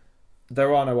 Okay,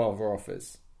 there are no other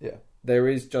offers. Yeah, there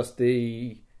is just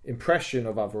the impression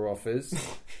of other offers,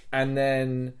 and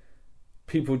then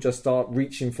people just start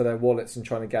reaching for their wallets and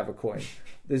trying to gather coin.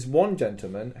 There's one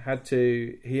gentleman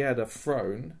he had a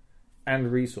throne and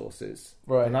resources.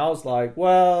 Right. And I was like,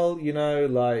 well,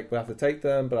 we'll have to take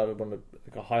them, but I would want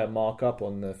a higher markup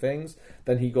on the things.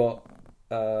 Then he got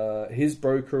his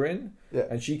broker in,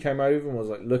 and she came over and was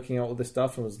like looking at all this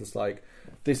stuff and was just like,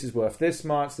 this is worth this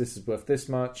much, this is worth this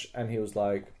much. And he was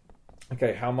like,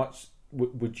 okay, how much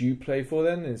would you play for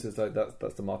then? And it's just like,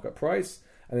 that's the markup price.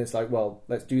 And it's like, well,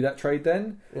 let's do that trade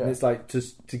then. Yeah. And it's like,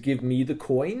 just to give me the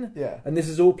coin. Yeah. And this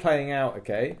is all playing out,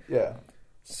 okay? Yeah.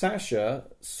 Sasha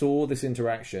saw this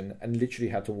interaction and literally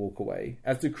had to walk away.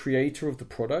 As the creator of the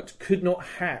product, could not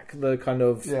hack the kind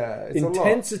of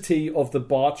intensity of the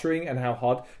bartering and how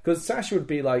hard... Because Sasha would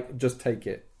be like, just take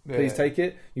it. Please take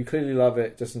it. You clearly love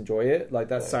it. Just enjoy it. Like,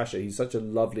 that's Sasha. He's such a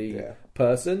lovely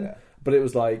person. Yeah. But it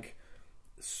was like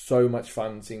so much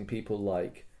fun seeing people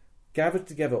like... gathered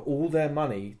together all their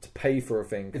money to pay for a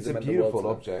thing. It's a beautiful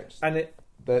object, and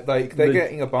they're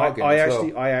getting a bargain. I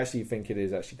actually think it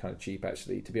is actually kind of cheap.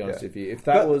 Actually, to be honest with you,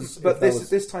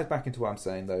 this ties back into what I'm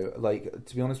saying though. Like,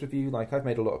 to be honest with you, like I've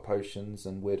made a lot of potions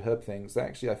and weird herb things that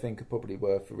actually I think are probably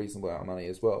worth a reasonable amount of money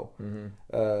as well. Mm-hmm.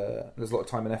 There's a lot of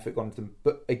time and effort gone into them,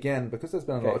 but again, because there's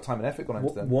been a lot of time and effort gone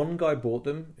into them. One guy bought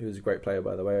them, who was a great player,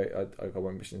 by the way. I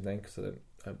won't mention his name because I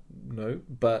don't know,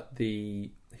 but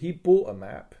he bought a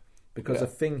map. Because a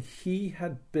thing he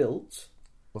had built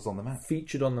was on the map,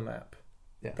 featured on the map.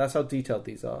 Yeah, that's how detailed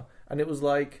these are. And it was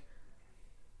like,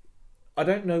 I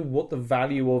don't know what the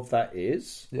value of that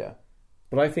is. Yeah,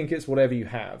 but I think it's whatever you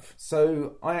have.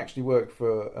 So I actually work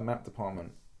for a map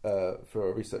department for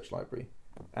a research library,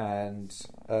 and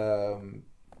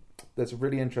there's a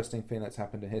really interesting thing that's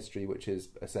happened in history, which is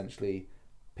essentially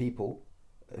people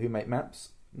who make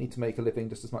maps need to make a living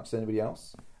just as much as anybody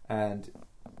else, and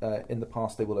in the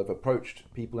past they will have approached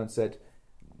people and said,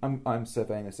 I'm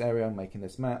surveying this area, I'm making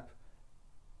this map.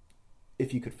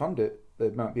 If you could fund it,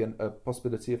 there might be a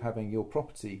possibility of having your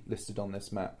property listed on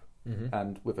this map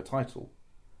and with a title.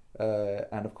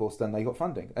 and of course then they got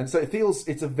funding, and so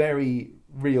it's a very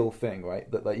real thing, right?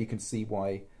 That like you can see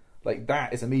why like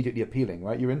that is immediately appealing,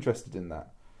 right? You're interested in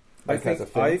that. Like, I think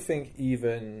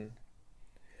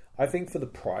for the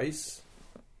price,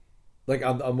 like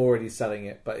I'm already selling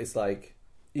it, but it's like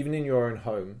even in your own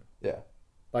home, yeah.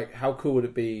 Like, how cool would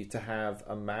it be to have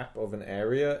a map of an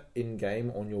area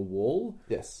in-game on your wall?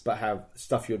 Yes. But have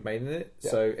stuff you had made in it.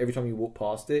 Yeah. So every time you walk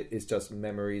past it, it's just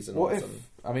memories and what awesome.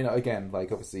 I mean, again,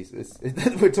 like, obviously,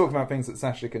 we're talking about things that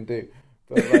Sasha can do.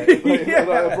 But,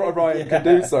 like Ryan can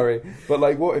do, sorry. But,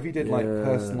 like, what if you did, like,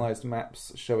 personalised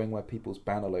maps showing where people's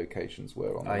banner locations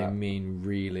were on the map? I mean,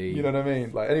 really. You know what I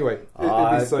mean? Like, anyway,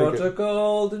 I've got a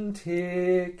golden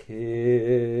ticket.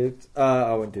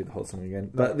 I won't do the whole song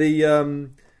again. But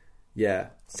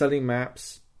selling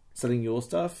maps, selling your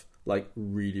stuff, like,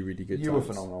 really, really good. You were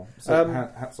phenomenal. So,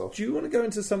 hats off. Do you want to go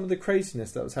into some of the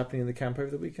craziness that was happening in the camp over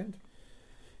the weekend?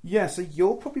 Yeah, so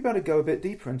you're probably about to go a bit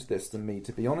deeper into this than me,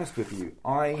 to be honest with you.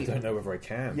 I don't know whether I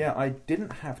can. Yeah, I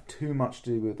didn't have too much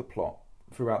to do with the plot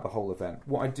throughout the whole event.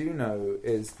 What I do know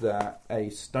is that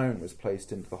a stone was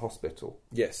placed into the hospital.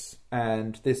 Yes.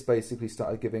 And this basically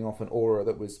started giving off an aura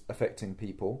that was affecting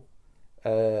people.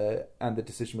 And the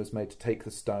decision was made to take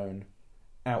the stone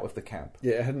out of the camp.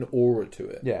 Yeah, it had an aura to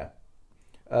it. Yeah.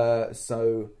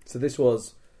 So this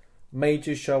was...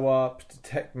 mages show up,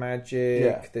 detect magic.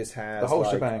 Yeah. This has the whole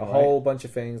shebang, a whole bunch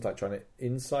of things like trying to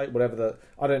insight, whatever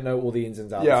I don't know all the ins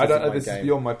and outs. Yeah, I don't know. This is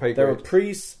beyond my pay grade. There were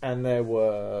priests and there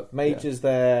were mages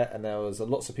there, and there was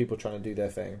lots of people trying to do their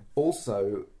thing.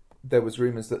 Also, there was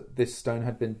rumours that this stone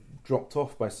had been dropped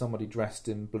off by somebody dressed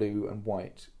in blue and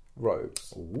white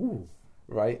robes. Ooh,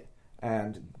 right,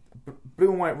 and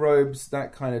blue and white robes,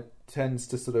 that kind of tends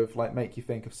to sort of like make you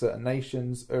think of certain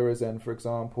nations. Urizen, for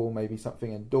example, maybe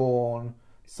something in Dawn,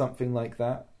 something like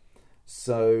that.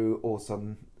 So, or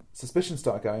some suspicion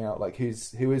started going out, like who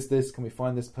is this? Can we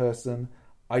find this person?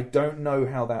 I don't know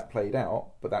how that played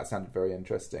out, but that sounded very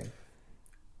interesting.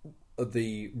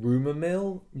 The rumour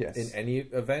mill yes. in any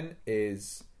event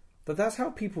is... But that's how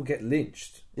people get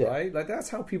lynched, right? Like, that's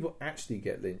how people actually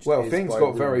get lynched. Well, things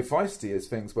got very feisty as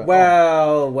things went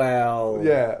on.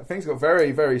 Yeah, things got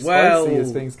very, very spicy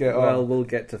as things get on. Well, we'll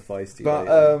get to feisty but,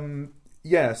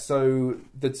 later. So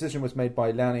the decision was made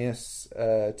by Lanius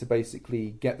to basically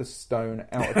get the stone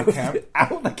out of the camp.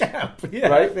 Out of the camp, yeah.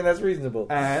 Right? I think that's reasonable.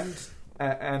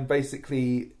 And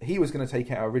basically, he was going to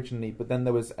take it out originally, but then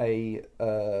there was a...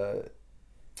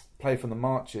 player from the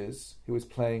Marches who was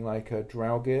playing like a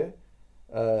Draugr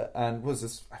and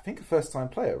was I think a first time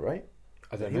player, right?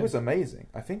 I don't know. He was amazing.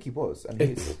 I think he was. And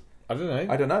I don't know.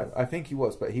 I don't know. I think he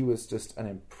was, but he was just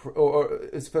or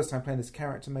his first time playing this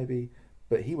character maybe,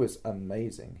 but he was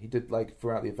amazing. He did like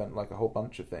throughout the event like a whole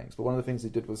bunch of things. But one of the things he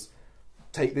did was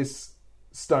take this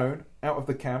stone out of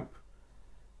the camp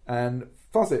and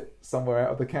fuzz it somewhere out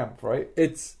of the camp, right?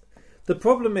 The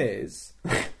problem is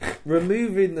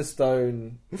removing the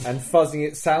stone and fuzzing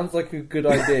it sounds like a good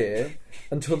idea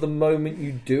until the moment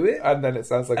you do it, and then it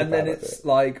sounds like a bad idea.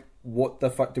 Like, what the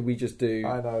fuck did we just do?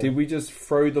 I know. Did we just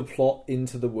throw the plot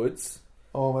into the woods?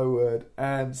 Oh my word!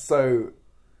 And so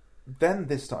then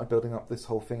this started building up this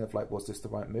whole thing of like, was this the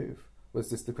right move? Was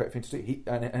this the correct thing to do?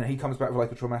 And he comes back with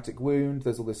like a traumatic wound.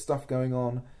 There's all this stuff going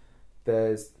on.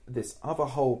 There's this other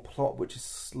whole plot which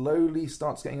slowly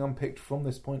starts getting unpicked from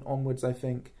this point onwards, I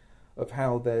think, of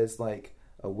how there's like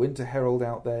a Winter Herald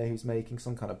out there who's making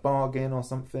some kind of bargain or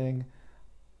something.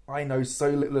 I know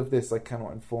so little of this, I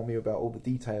cannot inform you about all the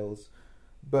details,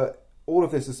 but all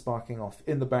of this is sparking off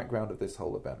in the background of this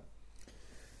whole event.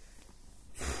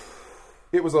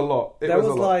 It was a lot. There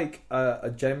was like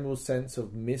a general sense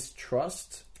of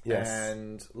mistrust yes.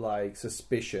 and like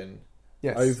suspicion.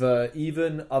 Yes. Over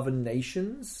even other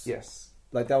nations. Yes.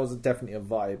 Like, that was definitely a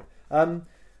vibe.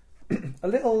 A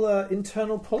little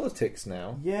internal politics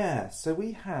now. Yeah, so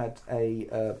we had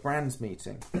a brands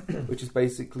meeting, which is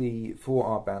basically for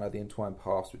our banner, the Entwined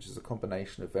Paths, which is a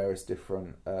combination of various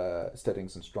different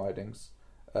steadings and stridings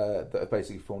that are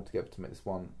basically formed together to make this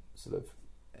one sort of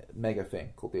mega thing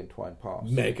called the Entwined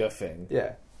Paths. Mega thing.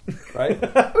 Yeah. Right?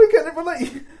 We can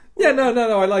relate. Yeah,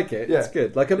 no, I like it. Yeah. It's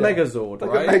good. Like a Megazord,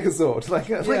 like right? Like a Megazord.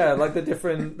 Like the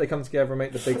different... They come together and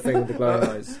make the big thing with the glowing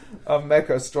eyes. A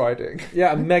mecha striding.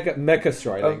 Yeah, a mecha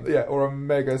striding. Or a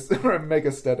mega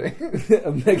steading.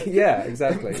 Yeah,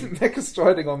 exactly. Mecha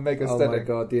striding on mega steading. Oh my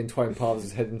god, the Entwined Paths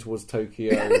is heading towards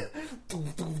Tokyo.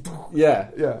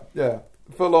 Yeah.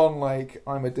 Full on, like,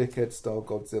 I'm a dickhead style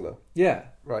Godzilla. Yeah.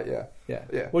 Right, yeah.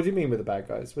 What do you mean with the bad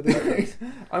guys? With the bad guys?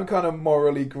 I'm kind of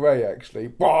morally grey,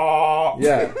 actually.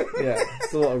 Yeah.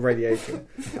 It's a lot of radiation.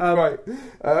 Right.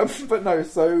 But no,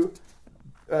 so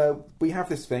we have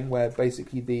this thing where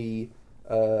basically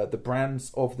the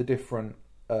brands of the different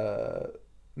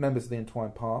members of the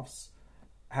Entwined Paths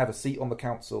have a seat on the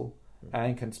council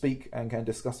and can speak and can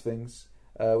discuss things.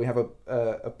 We have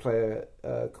a player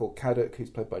called Kaduk, who's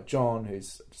played by John,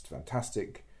 who's just a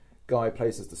fantastic guy,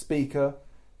 plays as the speaker.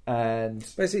 And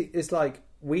basically, it's like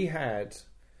we had,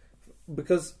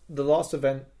 because the last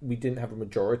event we didn't have a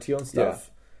majority on stuff.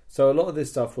 Yeah. So a lot of this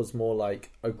stuff was more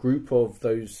like a group of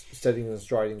those steadings and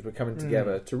stridings were coming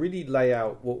together to really lay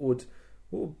out what would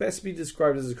best be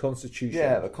described as a constitution.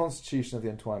 Yeah, the constitution of the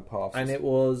Entwined Paths. And it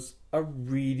was a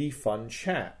really fun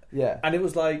chat. Yeah. And it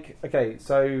was like, okay,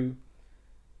 so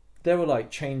there were like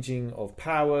changing of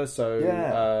power. So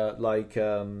there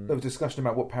was discussion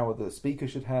about what power the speaker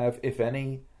should have, if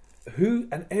any.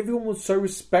 And everyone was so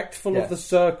respectful of the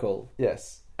circle.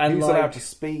 Yes. And who's allowed to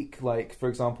speak, like, for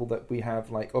example, that we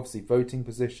have, like, obviously voting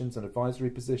positions and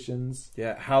advisory positions.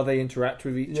 Yeah, how they interact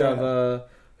with each other,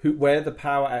 where the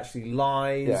power actually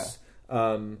lies,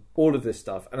 all of this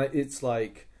stuff. And it's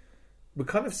like, we're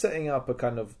kind of setting up a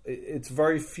kind of, it's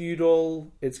very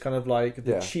feudal. It's kind of like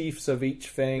the chiefs of each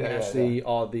thing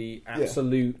are the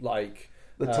absolute, like,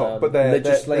 the top, but they're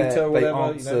legislator or whatever. They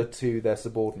answer to their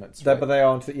subordinates. But they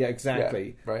aren't. Yeah,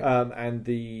 exactly. Yeah, right. And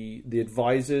the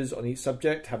advisors on each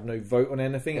subject have no vote on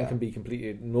anything and can be completely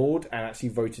ignored and actually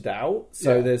voted out.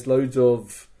 So there's loads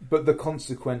of. But the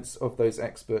consequence of those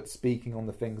experts speaking on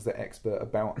the things they're expert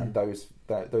about and those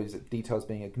details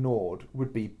being ignored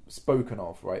would be spoken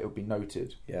of, right? It would be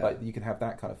noted. Yeah. Like you can have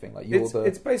that kind of thing. Like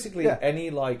it's basically any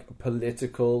like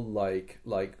political like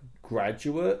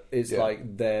graduate is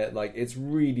like they're like it's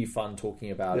really fun talking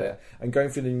about it and going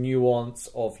through the nuance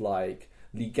of like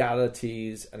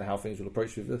legalities and how things will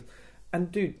approach with this.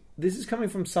 And dude, this is coming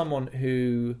from someone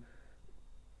who,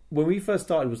 when we first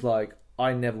started, was like,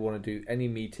 I never want to do any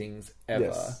meetings ever.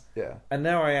 Yes. Yeah. And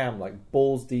now I am like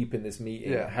balls deep in this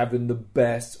meeting, having the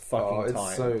best fucking time.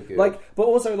 It's so good. Like, but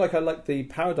also like I like the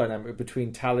power dynamic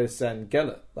between Talis and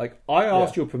Gellert. Like, I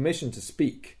asked your permission to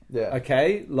speak. Yeah.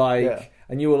 Okay. Like,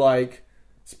 and you were like,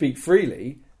 speak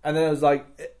freely. And then I was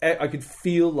like, I could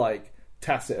feel like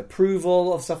tacit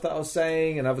approval of stuff that I was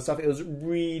saying and other stuff. It was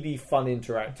really fun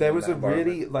interacting. There was a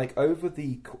really, like, over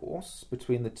the course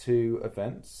between the two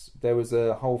events, there was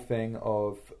a whole thing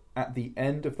of, at the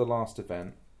end of the last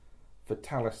event, for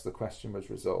Talis, the question was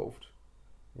resolved,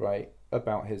 right?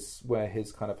 About where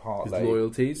his kind of heart lay. His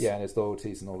loyalties. Yeah, and his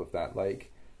loyalties and all of that.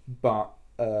 Like, but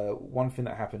one thing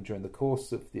that happened during the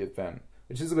course of the event,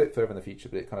 which is a bit further in the future,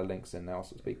 but it kind of links in now,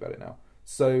 so I'll speak about it now.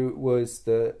 So was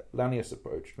Lanius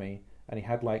approached me, and he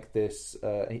had like this.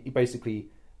 He basically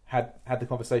had the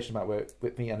conversation about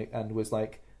with me, and was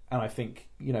like, and I think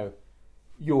you're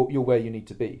where you need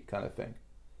to be, kind of thing,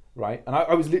 right? And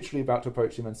I was literally about to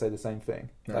approach him and say the same thing,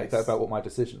 like about what my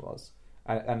decision was,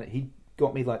 and he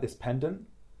got me like this pendant,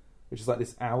 which is like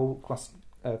this owl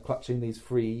clutching these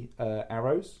three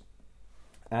arrows.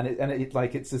 And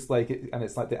it's just like and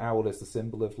it's like the owl is the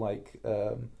symbol of like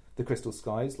the crystal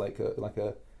skies,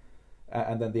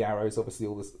 and then the arrows, obviously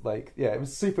all this it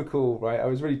was super cool, right? I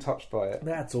was really touched by it.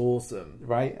 That's awesome,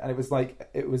 right? And it was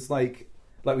like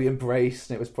we embraced,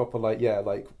 and it was proper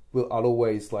I'll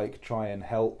always like try and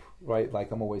help, right?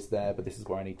 Like I'm always there, but this is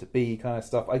where I need to be, kind of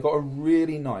stuff. I got a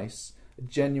really nice,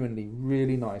 genuinely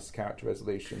really nice character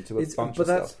resolution to a bunch of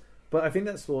stuff. But I think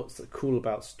that's what's cool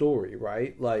about story,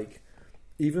 right? Like.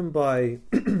 Even by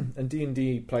and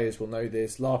D&D players will know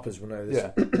this, LARPers will know this.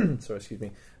 Yeah. Sorry, excuse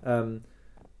me.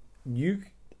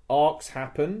 Arcs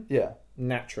happen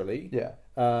naturally. Yeah.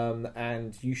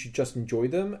 And you should just enjoy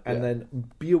them and then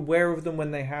be aware of them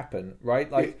when they happen,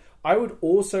 right? Like I would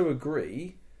also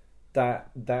agree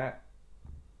that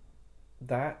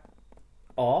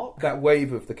arc, that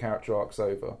wave of the character arc's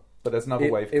over, but there's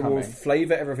another wave coming. It will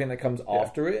flavour everything that comes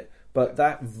after it. But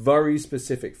that very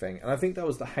specific thing, and I think that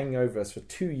was the hangover for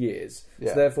 2 years. Yeah.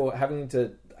 So therefore, having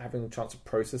a chance to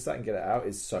process that and get it out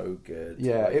is so good.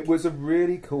 Yeah, it was a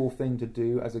really cool thing to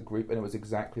do as a group, and it was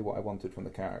exactly what I wanted from the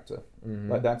character.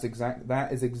 Mm-hmm. Like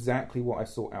that is exactly what I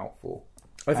sought out for.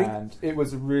 And it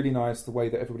was really nice the way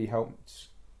that everybody helped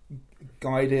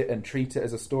guide it and treat it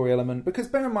as a story element. Because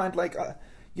bear in mind,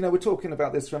 we're talking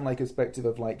about this from like a perspective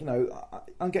of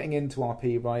I'm getting into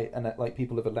RP, right, and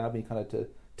people have allowed me kind of to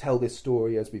tell this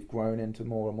story as we've grown into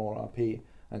more and more RP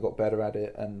and got better at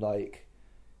it, and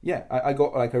I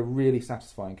got like a really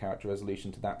satisfying character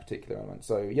resolution to that particular element.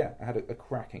 So I had a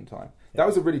cracking time. That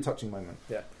was a really touching moment.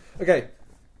 Yeah. Okay,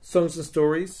 songs and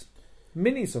stories,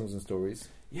 mini songs and stories.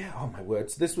 Yeah. Oh my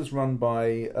word! So this was run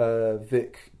by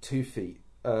Vic 2 Feet,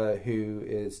 who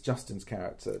is Justin's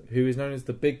character, who is known as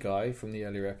the big guy from the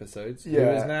earlier episodes, who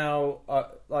Yeah. is now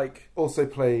also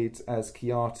played as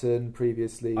Keaton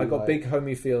previously. I got like, big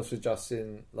homie feels for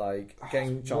Justin. Like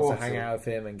getting a chance to hang awesome. out with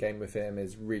him and game with him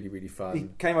is really, really He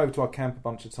fun. came over to our camp a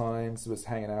bunch of times. Was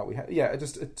hanging out. We had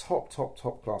just a top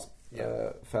class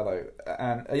fellow,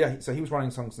 and so he was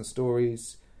running Songs and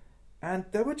Stories, and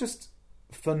there were just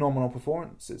phenomenal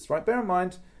performances. Right, bear in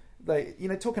mind,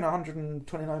 talking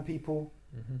 129 people.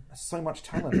 Mm-hmm. There's so much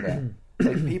talent there.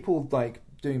 Like people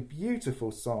doing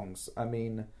beautiful songs. I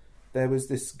mean, there was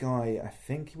this guy, I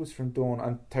think he was from Dawn.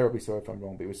 I'm terribly sorry if I'm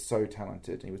wrong, but he was so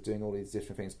talented and he was doing all these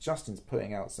different things. Justin's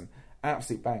putting out some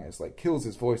absolute bangers, kills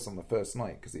his voice on the first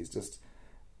night because he's just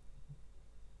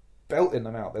belting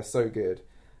them out. They're so good.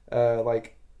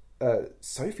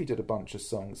 Sophie did a bunch of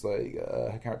songs.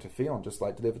 Her character Fionn just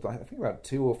delivered, I think, around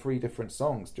 2 or 3 different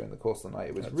songs during the course of the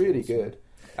night. It was That's really awesome. good.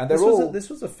 And this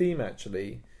was a theme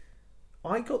actually.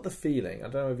 I got the feeling, I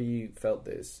don't know if you felt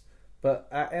this, but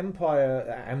at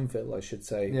Anvil, I should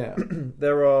say,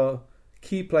 there are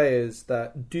key players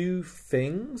that do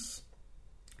things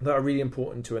that are really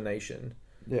important to a nation.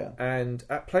 Yeah. And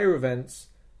at player events,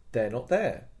 they're not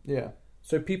there. Yeah.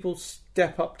 So people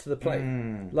step up to the plate.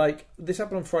 This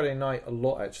happened on Friday night a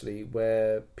lot, actually,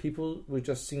 where people were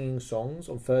just singing songs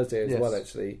on Thursday as well,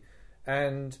 actually.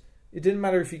 And it didn't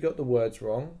matter if you got the words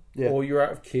wrong or you're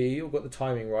out of key or got the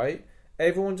timing right.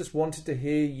 Everyone just wanted to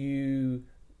hear you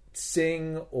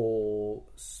sing or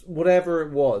whatever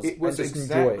it was. It was and just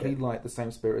exactly enjoy it. like the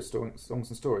same spirit as Songs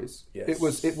and Stories. Yes.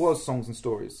 It was Songs and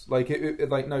Stories.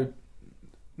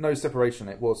 No separation.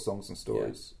 It was Songs and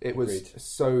Stories. Yeah, it was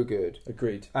so good.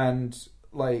 Agreed. And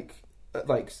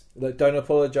don't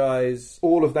apologize.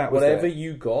 All of that was whatever there.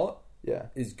 you got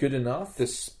is good enough. The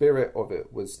spirit of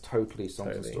it was totally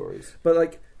Songs and Stories.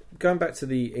 But going back to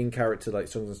the in character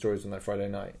Songs and Stories on that Friday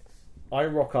night, I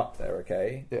rock up there,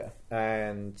 okay? Yeah.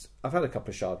 And I've had a couple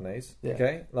of Chardonnays, yeah.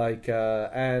 okay?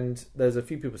 And there's a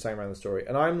few people saying around the story.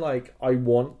 And I'm I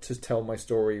want to tell my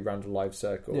story around a live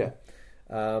circle. Yeah.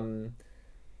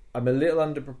 I'm a little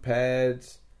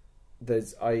underprepared.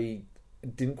 I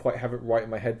didn't quite have it right in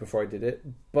my head before I did it.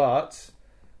 But,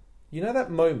 you know that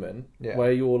moment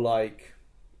where you're okay,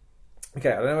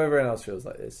 I don't know if everyone else feels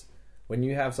like this. When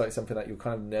you have something that you're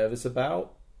kind of nervous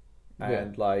about,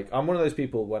 and I'm one of those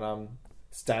people when I'm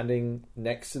standing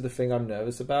next to the thing I'm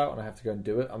nervous about and I have to go and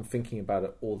do it, I'm thinking about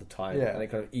it all the time, and it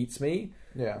kind of eats me.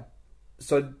 Yeah.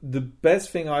 So the best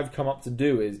thing I've come up to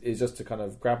do is just to kind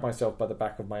of grab myself by the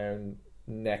back of my own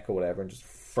neck or whatever and just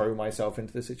throw myself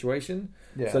into the situation.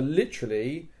 Yeah. So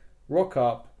literally, rock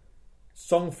up,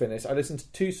 song finish. I listened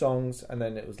to 2 songs and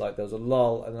then it was there was a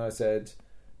lull, and then I said,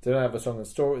 "Don't I have a song and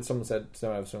story?" Someone said,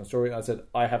 "Don't I have a song and story?" And I said,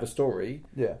 "I have a story."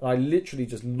 Yeah. And I literally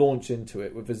just launched into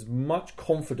it with as much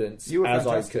confidence as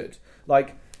fantastic. I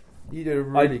could. You did a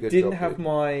really good job. I didn't have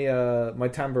my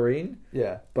tambourine.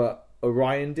 Yeah. But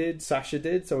Orion did, Sasha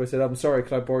did. So I said, "I'm sorry,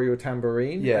 could I borrow your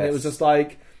tambourine?" Yes. And it was just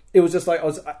I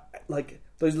was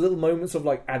those little moments of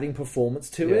adding performance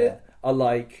to it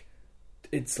are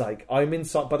it's I'm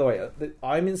inside. By the way,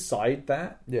 I'm inside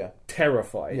that,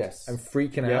 terrified, and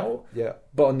freaking out. Yeah.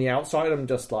 But on the outside, I'm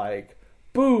just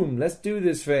boom, let's do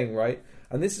this thing, right?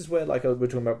 And this is where we were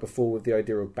talking about before with the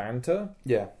idea of banter.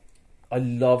 Yeah. I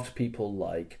loved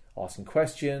people asking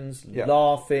questions,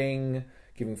 laughing,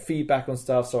 giving feedback on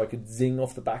stuff, so I could zing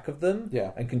off the back of them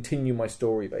and continue my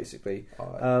story, basically.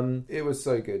 It was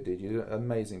so good, dude. You did an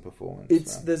amazing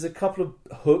performance. There's a couple of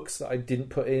hooks that I didn't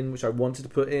put in, which I wanted to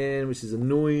put in, which is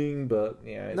annoying, but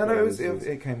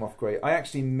it came off great. I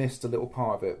actually missed a little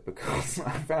part of it because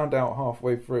I found out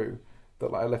halfway through that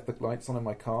I left the lights on in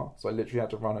my car, so I literally had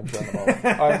to run and turn them off.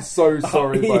 I'm so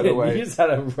sorry, by the way. You just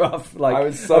had a rough, I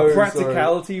was so a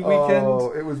practicality sorry. weekend.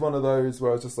 Oh, it was one of those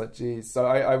where I was just geez. So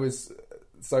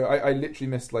I literally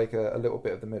missed a little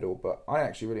bit of the middle, but I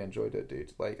actually really enjoyed it,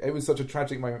 dude. It was such a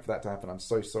tragic moment for that to happen. I'm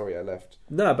so sorry I left.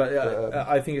 No, but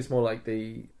I think it's more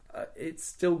it's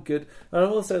still good, and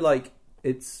also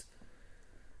it's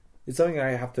something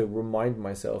I have to remind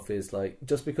myself is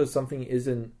just because something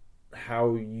isn't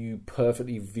how you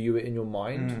perfectly view it in your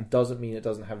mind doesn't mean it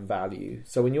doesn't have value.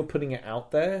 So when you're putting it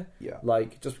out there,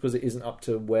 just because it isn't up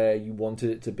to where you wanted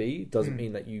it to be doesn't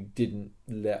mean that you didn't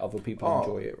let other people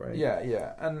enjoy it, right?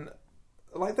 Yeah. And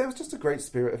there was just a great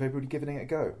spirit of everybody giving it a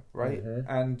go, right?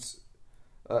 And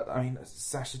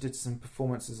Sasha did some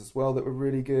performances as well that were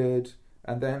really good,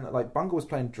 and then Bungle was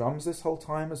playing drums this whole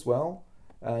time as well,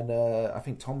 and I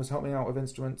think Tom was helping out with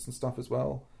instruments and stuff as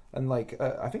well, and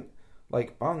I think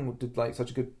Bung did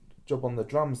such a good job on the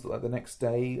drums that the next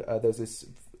day there's this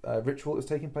ritual that's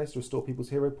taking place to restore people's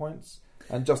hero points.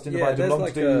 And Justin invited him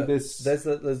along to do this.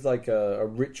 There's like a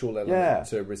ritual element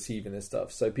to receiving this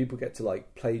stuff. So people get to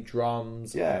like play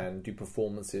drums and do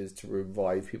performances to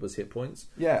revive people's hit points.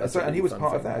 Yeah, so, and he was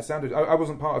part of that. It sounded. I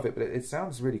wasn't part of it, but it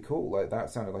sounds really cool. Like that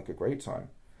sounded like a great time.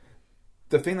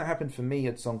 The thing that happened for me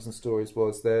at Songs and Stories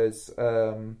was there's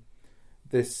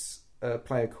this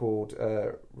player called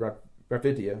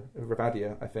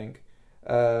Ravadia, I think,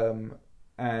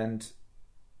 and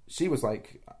she was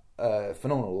like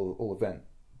phenomenal all event.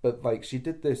 But like she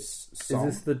did this song.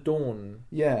 Is this the Dawn?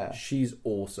 Yeah, she's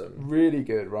awesome. Really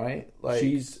good, right? Like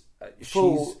this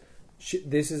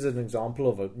is an example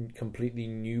of a completely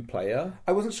new player.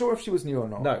 I wasn't sure if she was new or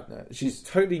not. No, she's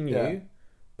totally new,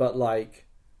 but like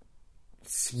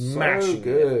smashing. So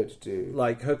good, dude.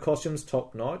 Like her costume's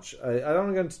top notch. I don't want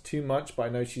to go into too much, but I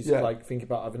know she's like thinking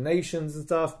about other nations and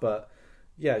stuff. But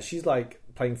yeah, she's like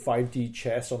playing 5D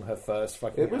chess on her first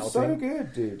fucking outing. It was so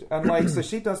good, dude. And like, so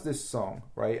she does this song,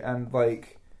 right? And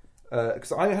like,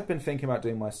 because I had been thinking about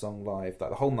doing my song live like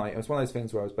the whole night. It was one of those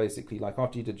things where I was basically like,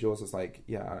 after you did yours, I was like,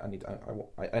 yeah,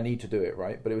 I need to do it,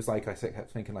 right? But it was like I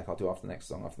kept thinking like, I'll do after the next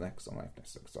song,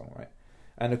 right?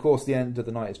 And of course, the end of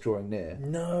the night is drawing near.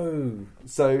 No.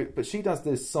 So, but she does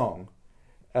this song,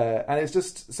 and it's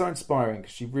just so inspiring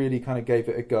because she really kind of gave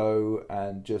it a go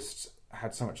and just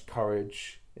had so much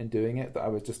courage in doing it that I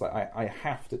was just like, I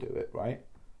have to do it, right?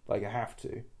 Like I have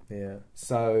to. Yeah.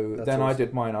 So that's then awesome. I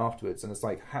did mine afterwards, and it's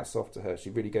like hats off to her. She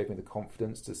really gave me the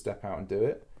confidence to step out and do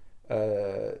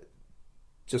it,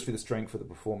 just for the strength of the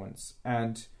performance.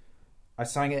 And I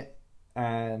sang it,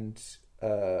 and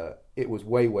it was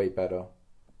way better.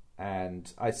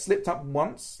 And I slipped up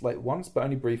once, but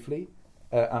only briefly,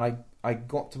 and I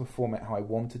got to perform it how I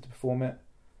wanted to perform it.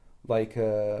 Like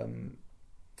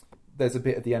there's a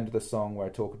bit at the end of the song where I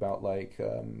talk about like.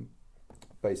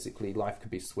 Basically, life can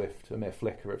be swift, a mere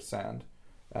flicker of sand.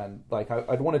 And like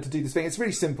I'd wanted to do this thing. It's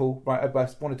really simple, right? I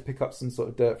just wanted to pick up some sort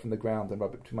of dirt from the ground and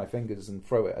rub it between my fingers and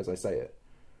throw it as I say it,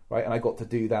 right? And I got to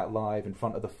do that live in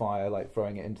front of the fire, like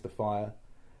throwing it into the fire,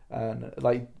 and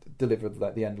like delivered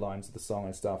like the end lines of the song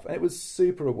and stuff. And it was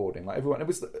super rewarding. Like everyone, it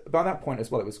was by that point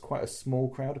as well. It was quite a small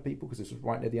crowd of people because this was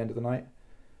right near the end of the night.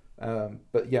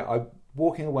 But yeah,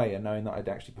 walking away and knowing that I'd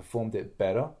actually performed it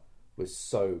better. Was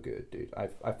so good, dude.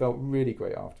 I felt really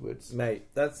great afterwards, mate.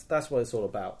 That's what it's all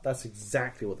about. That's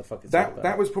exactly what the fuck it's all about.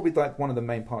 That was probably like one of the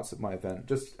main parts of my event.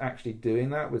 Just actually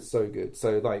doing that was so good.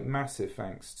 So like massive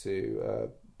thanks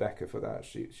to Becca for that.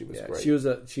 She was great. She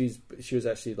was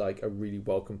actually like a really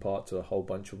welcome part to a whole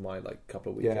bunch of my like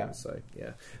couple of weekends. Yeah. So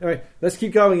yeah. Anyway, let's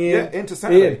keep going, Ian. Yeah, into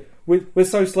Saturday. Ian, we're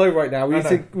so slow right now. We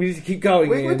need to keep going.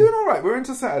 We're doing all right. We're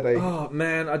into Saturday. Oh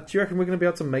man, do you reckon we're going to be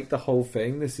able to make the whole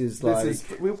thing?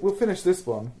 We'll finish this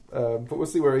one, but we'll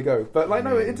see where we go. But like,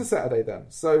 no, we're into Saturday then.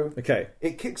 So okay,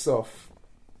 it kicks off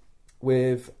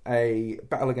with a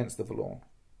battle against the Valorn,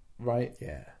 right?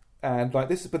 Yeah. And like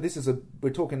this,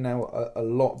 we're talking now a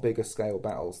lot bigger scale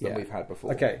battles than we've had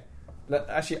before. Okay,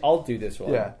 actually, I'll do this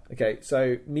one. Yeah. Okay,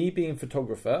 so me being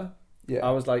photographer. Yeah.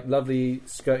 I was like lovely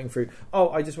skirting through. Oh,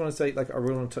 I just want to say, like, I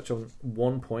really want to touch on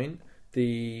one point.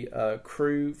 The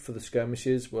crew for the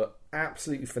skirmishes were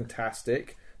absolutely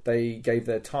fantastic. They gave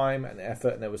their time and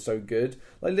effort, and they were so good.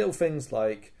 Like little things,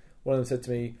 like one of them said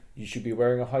to me, "You should be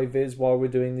wearing a high vis while we're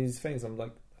doing these things." I'm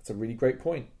like, "That's a really great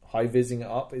point. High vising it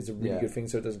up is a really good thing,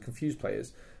 so it doesn't confuse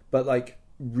players." But like.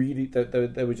 Really,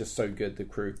 they were just so good. The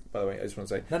crew, by the way, I just want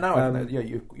to say,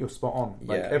 you're spot on.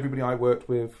 Like everybody I worked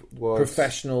with was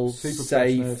professional, super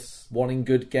safe, wanting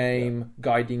good game,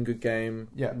 guiding good game.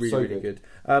 Yeah, really, so really good.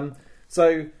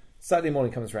 So Saturday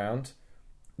morning comes around.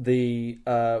 The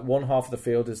one half of the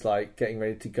field is like getting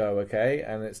ready to go. Okay,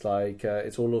 and it's like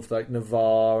it's all of like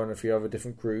Navarre and a few other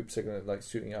different groups are going to like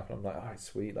suiting up, and I'm like, oh,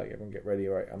 sweet, like everyone get ready.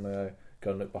 Right, I'm gonna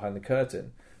go and look behind the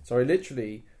curtain. So I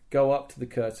literally. Go up to the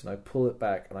curtain, I pull it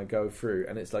back, and I go through,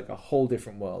 and it's like a whole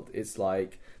different world. It's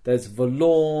like there's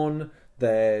Valorn,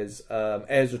 there's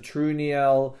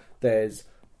Erzatruniel, there's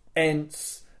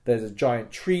Ents, there's a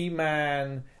giant tree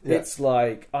man. Yeah. It's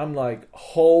like I'm like,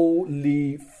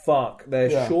 holy fuck! There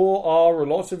sure are a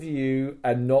lot of you,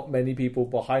 and not many people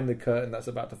behind the curtain that's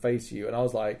about to face you. And I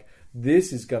was like,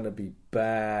 this is gonna be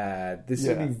bad. This is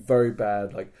gonna be very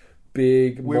bad. Like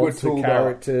big monster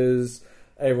characters.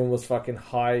 Everyone was fucking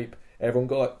hype. Everyone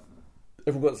got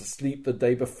to sleep the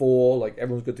day before. Like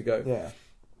everyone's good to go. Yeah.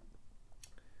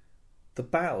 The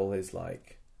battle is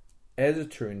like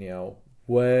Erzatruniel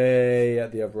way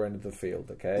at the other end of the field.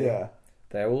 Okay. Yeah.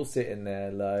 They're all sitting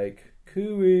there like,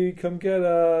 "Cooey, come get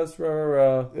us!" Rah,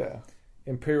 rah, rah. Yeah.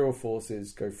 Imperial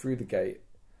forces go through the gate.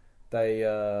 They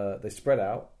spread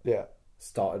out. Yeah.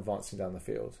 start advancing down the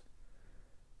field.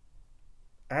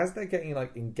 As they're getting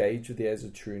like engaged with the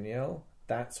Ezetruniel,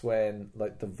 that's when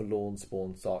like the Vallorn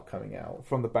spawn start coming out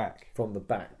from the back,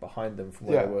 behind them, from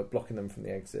where they were blocking them from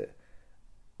the exit.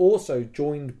 Also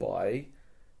joined by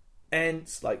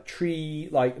ents, like tree,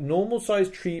 like normal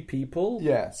sized tree people.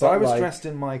 Yeah, so I was dressed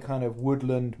in my kind of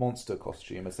woodland monster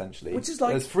costume, essentially. Which is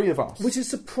like, there's 3 of us. Which is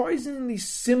surprisingly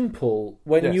simple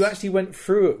when you actually went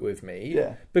through it with me.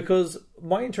 Yeah. Because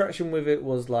my interaction with it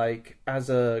was like, as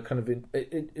a kind of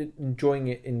enjoying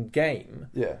it in game.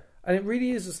 Yeah. And it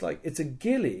really is just like, it's a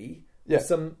ghillie with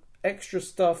some extra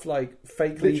stuff like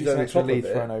fake leaves on top of it.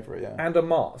 thrown over it, and a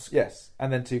mask. Yes,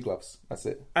 and then 2 gloves. That's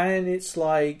it. And it's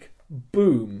like,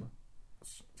 boom.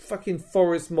 Fucking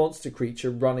forest monster creature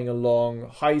running along,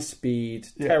 high speed,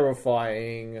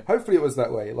 terrifying. Hopefully it was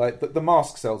that way. Like the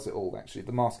mask sells it all. Actually,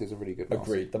 the mask is a really good mask.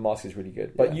 Agreed, the mask is really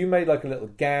good. But you made like a little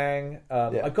gang.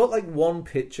 I got like one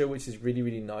picture which is really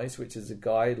really nice, which is a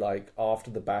guy like after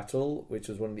the battle, which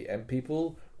was one of the M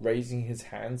people raising his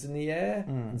hands in the air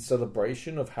in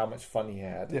celebration of how much fun he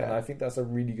had. And I think that's a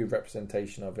really good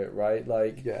representation of it, right?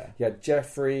 Like, you had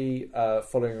Jeffrey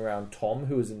following around Tom,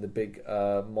 who was in the big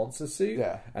monster suit,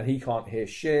 and he can't hear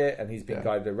shit, and he's being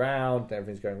guided around, and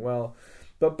everything's going well.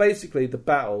 But basically, the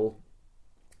battle,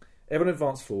 everyone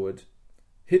advanced forward,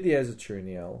 hit the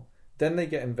Ezetruniel, then they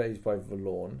get invaded by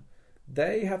Vallorn.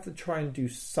 They have to try and do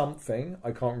something,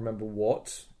 I can't remember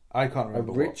what. I can't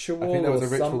remember. A ritual. I think there was a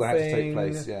ritual something. that had to take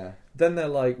place. Yeah. Then they're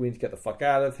like, we need to get the fuck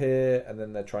out of here, and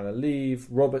then they're trying to leave.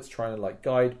 Robert's trying to like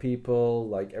guide people.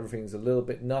 Like everything's a little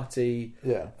bit nutty.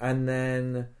 Yeah. And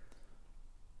then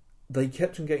they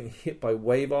kept on getting hit by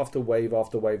wave after wave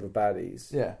after wave of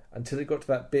baddies. Yeah. Until it got to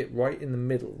that bit right in the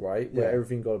middle, right, where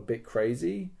everything got a bit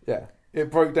crazy. Yeah.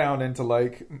 It broke down into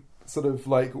like sort of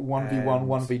like 1v1,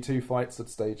 1v2 fights at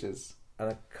stages, and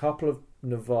a couple of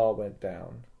Navarre went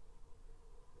down.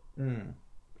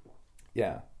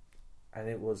 Yeah. And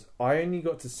it was, I only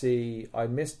got to see, I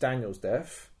missed Daniel's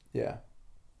death. Yeah.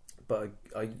 But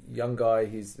a young guy,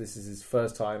 this is his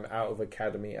first time out of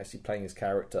academy actually playing his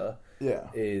character. Yeah.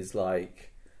 Is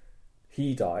like,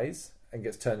 he dies and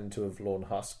gets turned into a Vallorn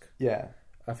husk. Yeah.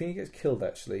 I think he gets killed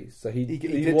actually. So he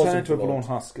did turn into a Vallorn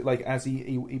husk, like as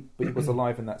he was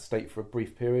alive in that state for a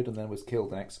brief period and then was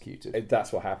killed and executed.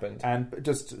 That's what happened. And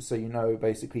just so you know,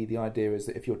 basically the idea is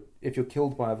that if you're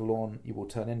killed by a Vallorn, you will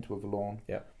turn into a Vallorn.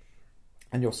 Yeah.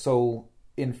 And your soul,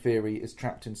 in theory, is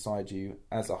trapped inside you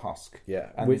as a husk. Yeah.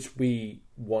 And which we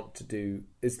want to do.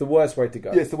 It's the worst way to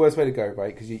go. Yeah, it's the worst way to go,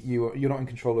 right? Because you're not in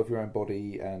control of your own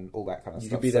body and all that kind of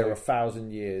stuff. You could be there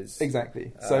 1,000 years.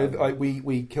 Exactly. So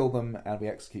we kill them and we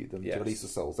execute them to release the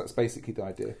souls. That's basically the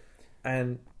idea.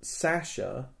 And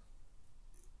Sasha...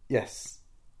 Yes.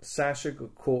 Sasha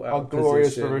got caught out of position.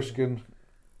 Glorious Varushkin.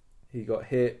 He got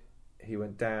hit. He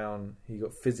went down. He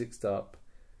got physicsed up.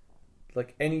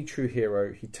 Like any true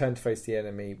hero, he turned to face the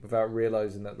enemy without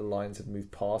realising that the lines had moved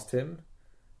past him.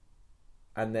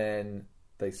 And then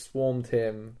they swarmed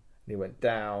him, and he went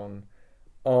down.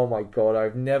 Oh my god,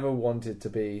 I've never wanted to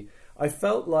be... I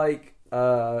felt like,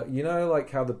 you know, like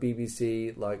how the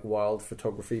BBC, like, wild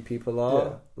photography people are?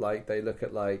 Yeah. Like, they look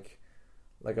at, like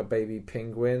a baby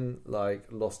penguin, like,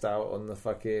 lost out on the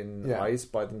fucking ice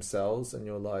by themselves, and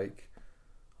you're like...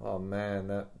 oh man,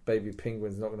 that baby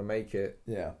penguin's not going to make it.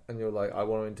 Yeah. And you're like, I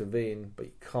want to intervene, but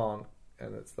you can't.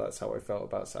 And that's how I felt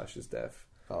about Sasha's death.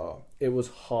 Oh. It was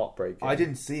heartbreaking. I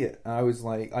didn't see it. I was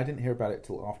like, I didn't hear about it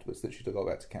till afterwards that she got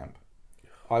back to camp.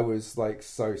 I was like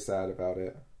so sad about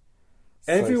it.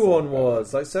 Everyone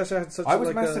was. Like, Sasha had such I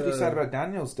was massively sad about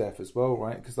Daniel's death as well,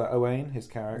 right? Because like Owain, his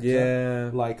character. Yeah.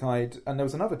 Like and there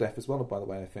was another death as well, by the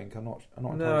way, I think. I'm not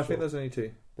No, I think there's only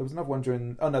 2. There was another one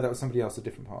during... oh no, that was somebody else, a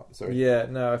different part. Sorry. Yeah,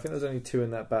 no, I think there's only 2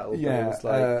 in that battle. Yeah, but, it was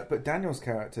like... but Daniel's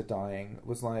character dying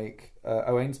was like...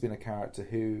 Owain's been a character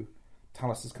who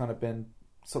Talos has kind of been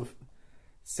sort of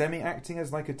semi-acting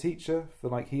as like a teacher for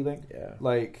like healing. Yeah.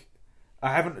 Like,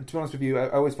 I haven't, to be honest with you, I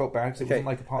always felt bad because it wasn't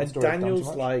like a part of the story.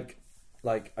 Daniel's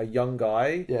like a young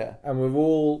guy,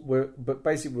 and but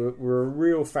basically we're a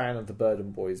real fan of the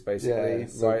Burden Boys, basically,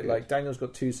 right? Good. Like Daniel's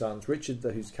got 2 sons, Richard,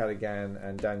 who's Callaghan,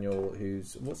 and Daniel,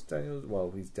 who's what's Daniel?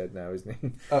 Well, he's dead now, isn't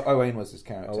he? Owain was his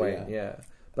character. Owain, yeah.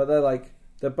 But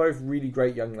they're both really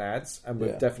great young lads, and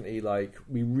we're definitely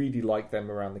we really like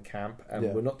them around the camp,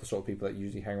 and we're not the sort of people that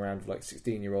usually hang around with like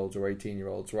 16-year-olds or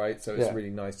 18-year-olds, right? So it's really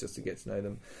nice just to get to know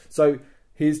them. So.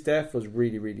 His death was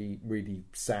really, really, really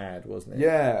sad, wasn't it?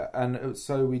 Yeah, and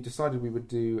so we decided we would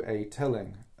do a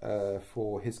telling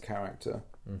for his character,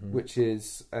 which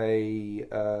is a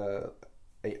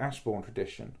Ashbourne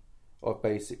tradition of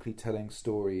basically telling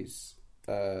stories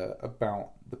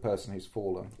about the person who's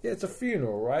fallen. Yeah, it's a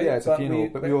funeral, right? Yeah, it's a funeral,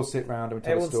 but we all sit around and we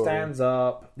tell a story. Everyone stands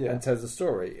up and tells a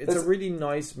story. It's a really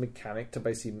nice mechanic to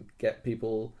basically get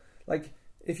people... Like,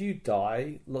 if you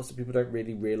die, lots of people don't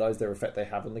really realise their effect they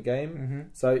have on the game. Mm-hmm.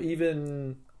 So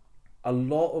even a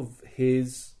lot of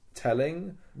his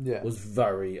telling was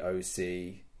very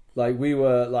OC. Like, we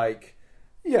were like...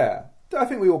 Yeah, I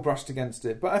think we all brushed against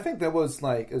it, but I think there was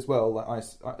as well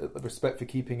respect for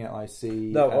keeping it IC.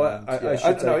 No, I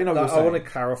want to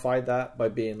clarify that by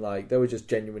being like there were just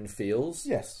genuine feels.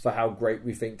 Yes, for how great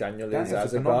we think Daniel is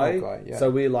as a guy. Yeah.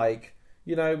 So we're like,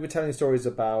 we're telling stories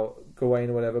about Gawain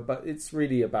or whatever, but it's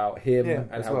really about him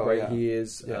and how great he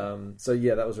is. Yeah.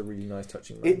 That was a really nice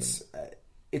touching moment.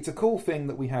 It's a cool thing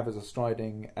that we have as a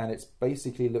striding, and it's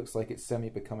basically looks like it's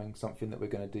becoming something that we're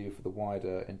going to do for the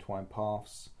wider Entwined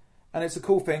Paths. And it's a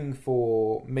cool thing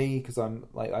for me because I'm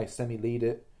I semi-lead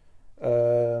it,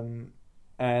 it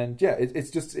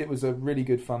was a really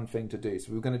good fun thing to do.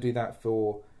 So we were going to do that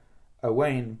for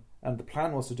Owain, and the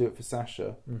plan was to do it for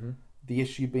Sasha. Mm-hmm. The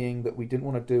issue being that we didn't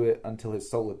want to do it until his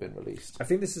soul had been released. I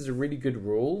think this is a really good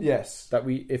rule. Yes, that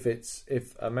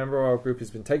if a member of our group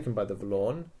has been taken by the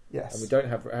Valorn, yes, and we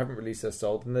haven't released their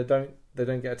soul, then they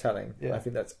don't get a telling. Yeah. I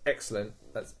think that's excellent.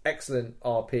 That's excellent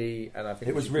RP, and I think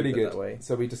it was really good. That way.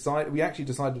 So we actually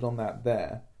decided on that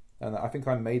there, and I think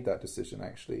I made that decision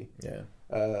actually. Yeah,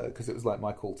 because it was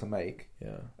my call to make.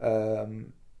 Yeah.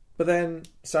 But then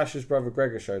Sasha's brother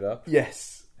Gregor showed up.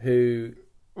 Yes, who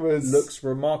looks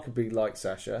remarkably like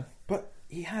Sasha, but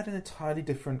he had an entirely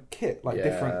different kit,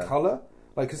 different colour.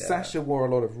 Because Sasha wore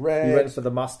a lot of red. He went for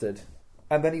the mustard.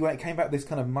 And then he came back with this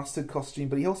kind of mustard costume,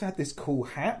 but he also had this cool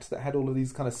hat that had all of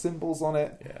these kind of symbols on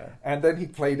it. Yeah. And then he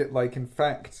played it in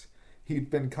fact, he'd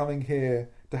been coming here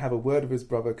to have a word with his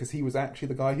brother because he was actually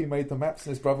the guy who made the maps,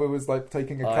 and his brother was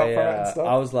taking a cut from it and stuff.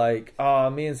 I was like,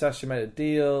 me and Sasha made a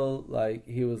deal.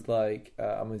 He was like,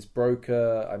 I'm his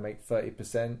broker. I make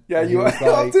 30%. Yeah, you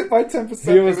upped it by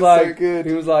 10%. He was so good.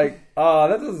 He was like,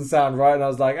 that doesn't sound right. And I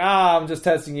was like, I'm just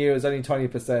testing you. It's only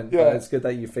 20%. Yeah. But it's good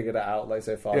that you figured it out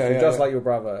so far. Yeah, so just like your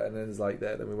brother. And then it's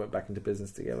then we went back into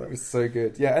business together. It was so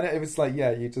good. Yeah, and it was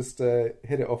you just hit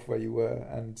it off where you were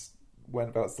and went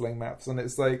about selling maps, and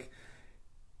it's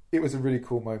it was a really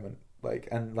cool moment.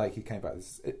 He came back.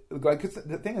 Because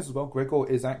the thing is as well, Gregor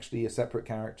is actually a separate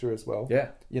character as well.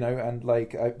 Yeah, and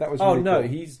that was. Oh really no, cool.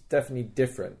 he's definitely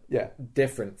different. Yeah,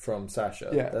 different from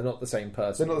Sasha. Yeah, they're not the same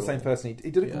person. They're not the same person.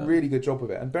 He did a really good job of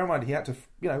it. And bear in mind, he had to.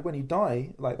 When you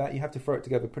die like that, you have to throw it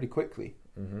together pretty quickly.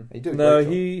 Mm-hmm. He did.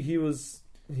 He was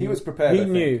prepared. He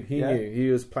knew. He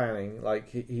was planning.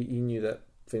 He knew that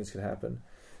things could happen.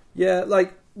 Yeah,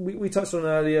 we touched on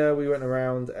earlier, we went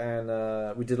around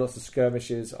and we did lots of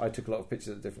skirmishes. I took a lot of pictures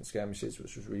of different skirmishes,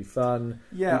 which was really fun.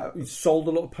 Yeah. We sold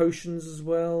a lot of potions as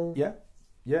well.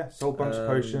 Yeah, sold a bunch of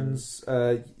potions.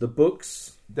 The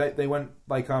books. They went,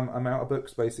 I'm out of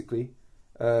books, basically.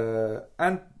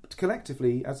 And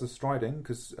collectively, as a striding,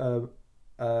 because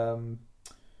Fire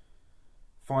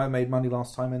made money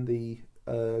last time in the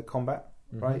combat,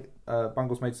 right?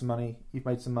 Bungle's made some money, you've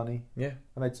made some money. Yeah.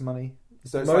 I made some money.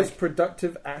 So it's most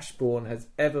productive Ashbourne has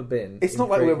ever been. It's not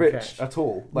like we're rich at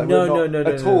all. No,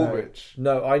 rich.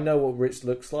 No, I know what rich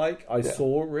looks like. I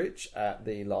saw rich at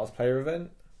the last player event.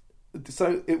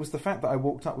 So it was the fact that I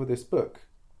walked up with this book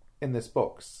in this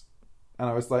box, and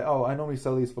I was like, I normally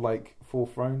sell these for 4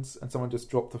 thrones, and someone just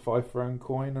dropped a 5 throne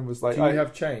coin and was like, do you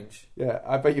have change? Yeah,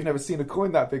 I bet you've never seen a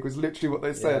coin that big, was literally what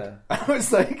they said. Yeah. I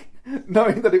was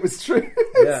knowing that it was true.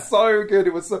 It's so good.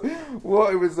 It was it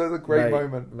was a great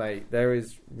moment. Mate, there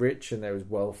is rich and there is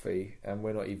wealthy, and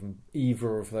we're not even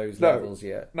either of those levels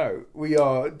yet. No, we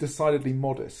are decidedly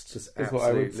modest. Just is what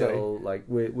I would say.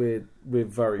 We're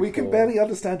very we can barely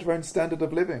understand our own standard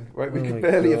of living, right? We can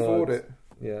barely afford it.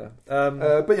 Yeah.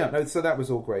 So that was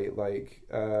all great.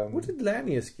 What did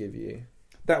Lanius give you?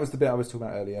 That was the bit I was talking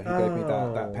about earlier. He gave me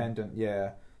that pendant.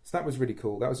 Yeah. So that was really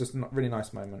cool. That was just a really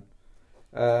nice moment.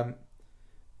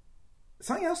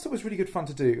 Something else that was really good fun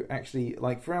to do, actually,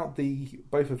 throughout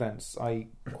both events, I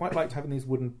quite liked having these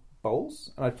wooden bowls,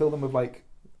 and I'd fill them with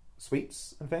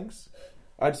sweets and things.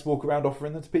 I'd just walk around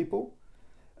offering them to people,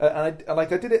 and I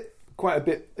did it quite a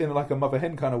bit in a mother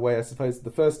hen kind of way, I suppose, at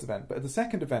the first event. But at the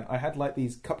second event, I had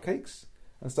these cupcakes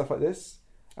and stuff like this,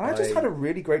 and I just had a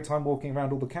really great time walking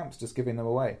around all the camps, just giving them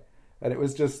away. And it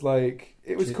was just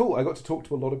it was cool. I got to talk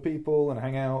to a lot of people and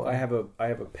hang out. I have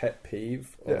a pet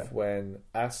peeve of when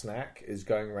Asnak is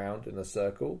going around in a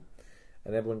circle,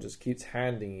 and everyone just keeps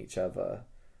handing each other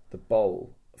the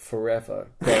bowl forever,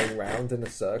 going round in a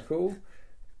circle,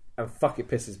 and it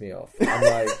pisses me off.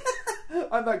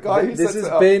 I'm I'm that guy who this has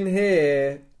been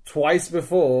here twice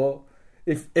before.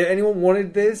 If anyone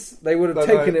wanted this, they would have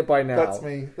taken it by now. That's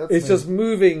me. It's just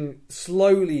moving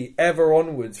slowly ever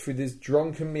onwards through this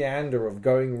drunken meander of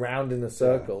going round in a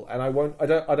circle, and I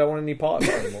don't want any part of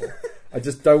it anymore. I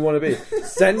just don't want to be.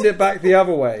 Send it back the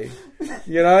other way.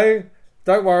 You know?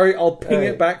 Don't worry, I'll ping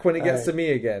it back when it gets to me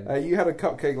again. You had a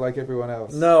cupcake like everyone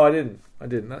else. No, I didn't.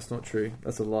 That's not true.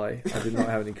 That's a lie. I did not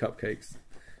have any cupcakes.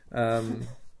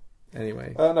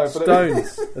 Anyway,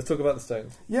 stones. Let's talk about the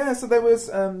stones. Yeah, so there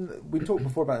was. We talked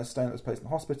before about a stone that was placed in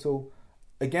the hospital.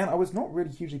 Again, I was not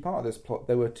really hugely part of this plot.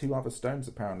 There were 2 other stones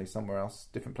apparently somewhere else,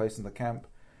 different place in the camp.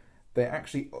 They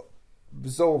actually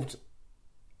resolved,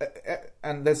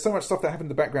 and there's so much stuff that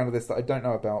happened in the background of this that I don't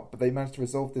know about. But they managed to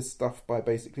resolve this stuff by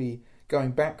basically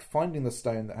going back, finding the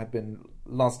stone that had been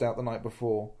lost out the night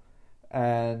before,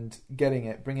 and getting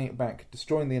it, bringing it back,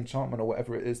 destroying the enchantment or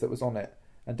whatever it is that was on it,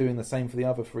 and doing the same for the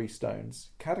other 3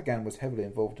 stones. Cadogan was heavily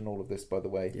involved in all of this, by the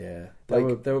way. Yeah, there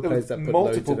were players that put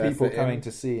multiple loads of people effort coming in.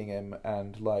 to seeing him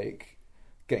and like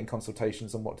getting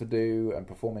consultations on what to do and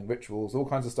performing rituals, all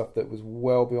kinds of stuff that was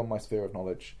well beyond my sphere of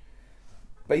knowledge.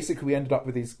 Basically, we ended up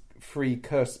with these 3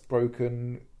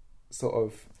 curse-broken sort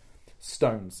of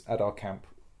stones at our camp.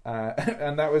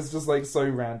 And that was just like so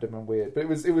random and weird, but it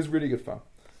was really good fun.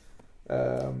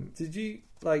 Did you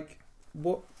like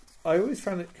what? I always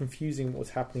found it confusing what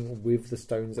was happening with the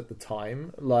stones at the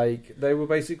time. Like they were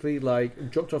basically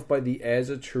like dropped off by the heirs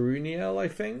of Turuniel, I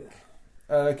think.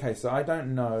 Okay, so I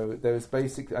don't know. There was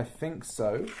basically, I think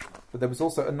so, but there was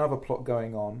also another plot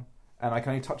going on, and I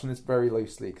can only touch on this very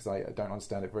loosely because I don't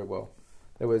understand it very well.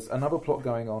 There was another plot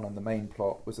going on, and the main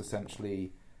plot was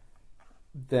essentially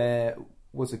there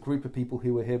was a group of people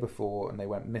who were here before and they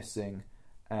went missing,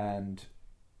 and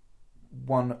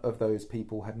one of those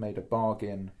people had made a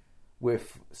bargain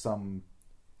with some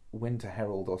winter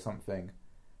herald or something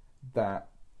that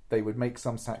they would make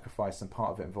some sacrifice, and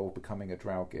part of it involved becoming a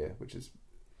Draugr, which is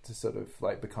to sort of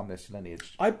like become this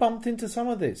lineage. I bumped into some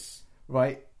of this.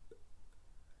 Right.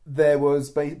 There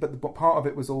was, but part of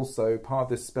it was also, part of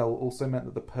this spell also meant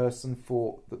that the person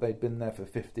thought that they'd been there for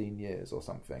 15 years or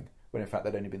something, when in fact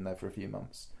they'd only been there for a few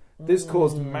months. This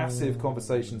caused massive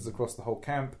conversations across the whole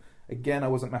camp. Again, I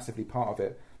wasn't massively part of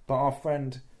it, but our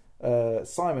friend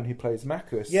Simon, who plays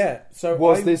Marcus,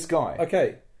 was this guy.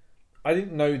 Okay, I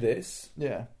didn't know this.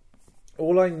 Yeah.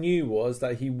 All I knew was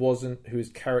that he wasn't who his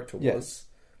character was. Yes.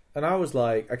 And I was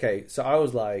like, okay, so I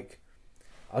was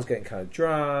getting kind of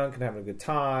drunk and having a good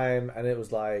time, and it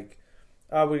was like,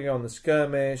 oh, we're going to go on the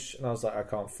skirmish, and I was like, I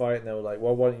can't fight, and they were like,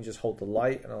 well, why don't you just hold the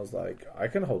light? And I was like, I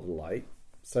can hold the light.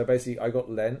 So basically, I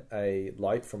got lent a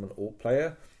light from an orc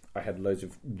player. I had loads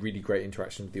of really great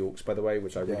interactions with the orcs, by the way,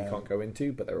 which I really can't go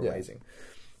into, but they're amazing.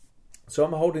 So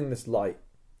I'm holding this light,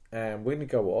 and we're going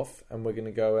to go off, and we're going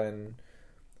to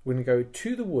go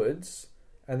to the woods,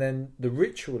 and then the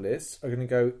ritualists are going to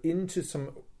go into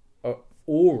some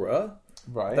aura.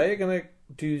 Right. They're going to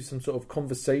do some sort of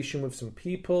conversation with some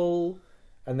people,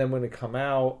 and then we're going to come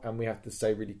out, and we have to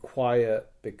stay really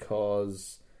quiet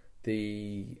because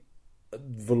the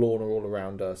Valorn are all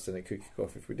around us, and it could kick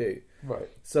off if we do. Right.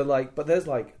 So, but there's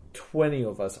 20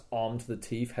 of us armed to the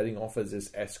teeth heading off as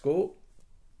this escort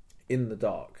in the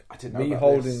dark. I didn't know Me about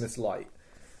holding this light.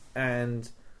 And,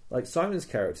 Simon's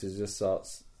character just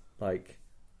starts,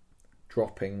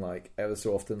 dropping, ever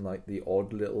so often, the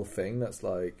odd little thing that's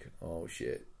oh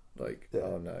shit.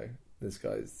 Oh no, this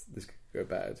could go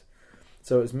bad.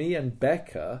 So it was me and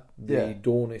Becca, the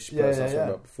Dornish person I was talking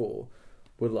about before,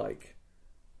 were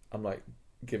I'm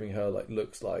giving her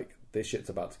looks this shit's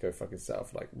about to go fucking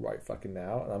south right fucking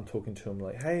now, and I'm talking to him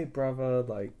hey brother,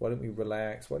 why don't we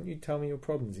relax, why don't you tell me your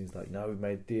problems? He's like, no, we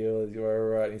made a deal,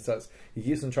 you're alright. And he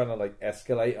keeps on trying to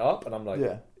escalate up, and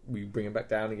I'm we bring him back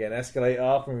down again, escalate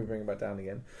up, and we bring him back down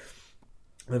again.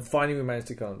 And then finally we managed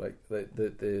to kind of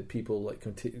the people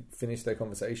finish their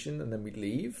conversation, and then we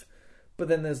leave. But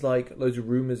then there's loads of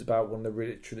rumours about one of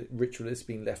the ritualists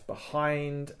being left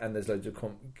behind, and there's loads of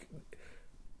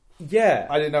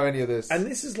I didn't know any of this. And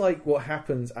this is what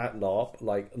happens at LARP,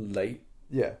 late.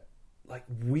 Yeah.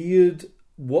 Weird,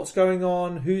 what's going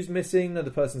on, who's missing, no,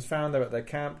 the person's found, they're at their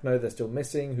camp, no, they're still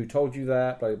missing, who told you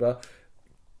that, blah, blah, blah.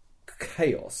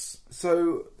 Chaos.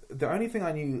 So, the only thing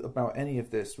I knew about any of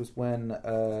this was when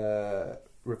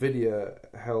Ravidia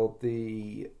held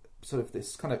the sort of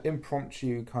this kind of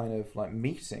impromptu kind of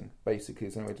meeting, basically,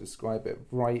 is the way to describe it,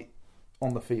 right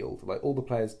on the field. All the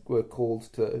players were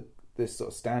called to this sort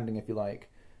of standing, if you like,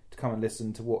 to come and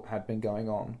listen to what had been going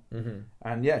on. Mm-hmm.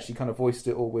 And she kind of voiced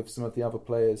it all with some of the other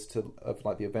players of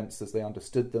the events as they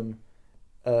understood them.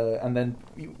 And then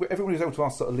everybody was able to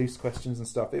ask sort of loose questions and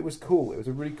stuff. It was cool. It was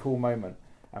a really cool moment.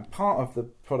 And part of the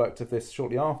product of this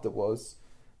shortly after was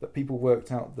that people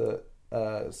worked out that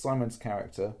Simon's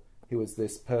character, who was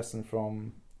this person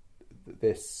from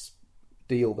this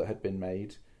deal that had been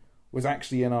made, was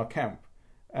actually in our camp.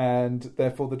 And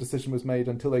therefore the decision was made,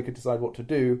 until they could decide what to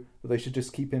do, that they should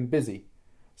just keep him busy.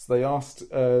 So they asked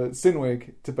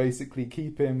Sinwig to basically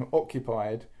keep him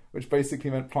occupied, which basically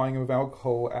meant plying him with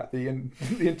alcohol at the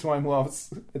entire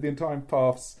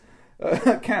path's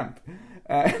camp.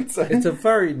 And so, it's a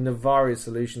very nefarious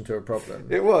solution to a problem.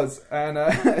 It was, and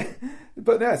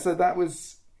but yeah, so that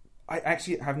was. I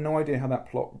actually have no idea how that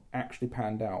plot actually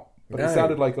panned out, but it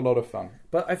sounded like a lot of fun.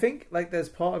 But I think like there's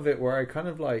part of it where I kind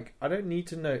of like, I don't need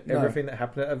to know everything that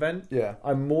happened at an event. Yeah,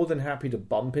 I'm more than happy to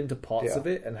bump into parts of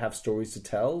it and have stories to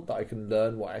tell that I can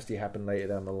learn what actually happened later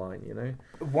down the line. You know,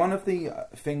 one of the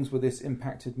things where this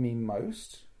impacted me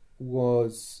most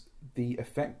was the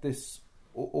effect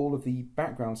all of the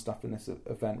background stuff in this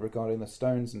event regarding the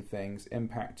stones and things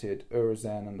impacted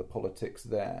Urizen and the politics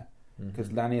there. Because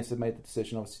Lanius had made the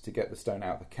decision, obviously, to get the stone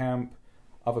out of the camp.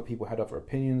 Other people had other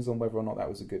opinions on whether or not that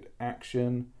was a good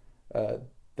action.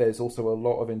 There's also a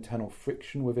lot of internal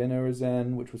friction within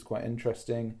Urizen, which was quite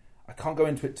interesting. I can't go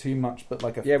into it too much, but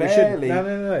like fairly...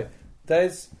 No.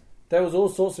 There was all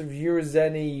sorts of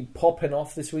Urizen-y popping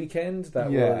off this weekend.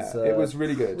 It was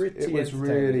really good. It was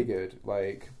really good.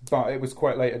 But it was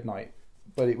quite late at night.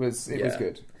 But it was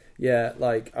good. Yeah,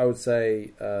 like I would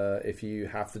say, if you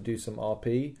have to do some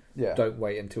RP, don't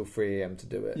wait until 3 AM to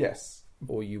do it. Yes,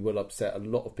 or you will upset a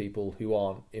lot of people who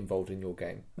aren't involved in your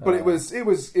game. But it was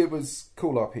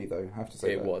cool RP though. I have to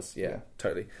say it was. Yeah,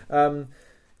 totally.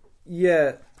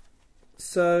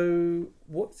 So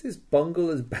what's this Bungle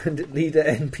as bandit leader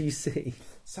NPC?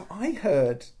 So I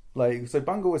heard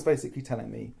Bungle was basically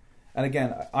telling me, and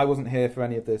again, I wasn't here for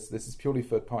any of this. This is purely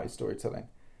third party storytelling.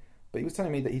 But he was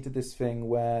telling me that he did this thing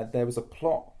where there was a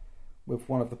plot with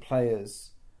one of the players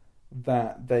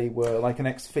that they were like an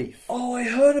ex-thief. Oh, I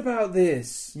heard about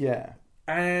this. Yeah.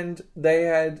 And they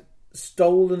had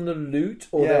stolen the loot,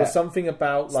 or there was something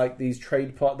about like these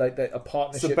trade a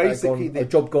partnership, so basically a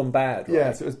job gone bad. Right?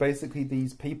 Yeah, so it was basically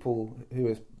these people who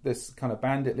was this kind of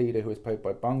bandit leader who was played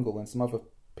by Bungle, and some other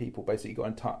people basically got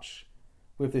in touch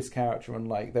with this character, and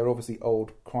like they're obviously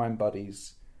old crime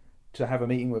buddies, to have a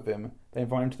meeting with him. They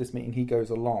invite him to this meeting, he goes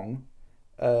along,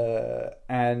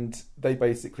 and they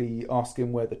basically ask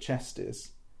him where the chest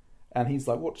is. And he's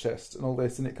like, what chest? And all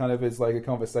this, and it kind of is like a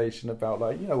conversation about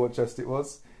like, you know what chest it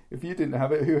was? If you didn't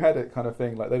have it, who had it kind of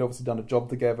thing. Like they'd obviously done a job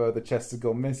together, the chest had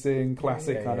gone missing,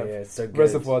 classic so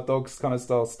Reservoir Dogs kind of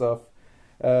style stuff.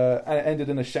 And it ended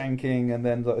in a shanking and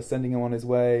then like, sending him on his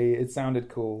way. It sounded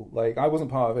cool. Like I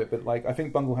wasn't part of it, but like I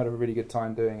think Bungle had a really good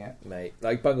time doing it. Mate,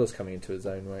 like Bungle's coming into his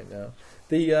own right now.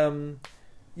 There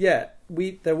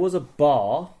was a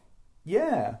bar.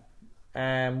 Yeah.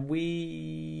 And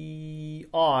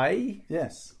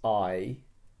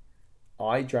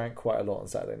I drank quite a lot on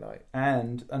Saturday night.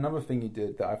 And another thing you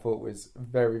did that I thought was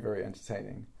very, very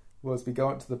entertaining was we go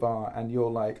up to the bar and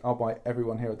you're like, I'll buy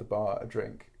everyone here at the bar a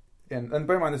drink. And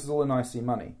bear in mind, this is all in IC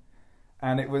money.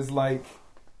 And it was like,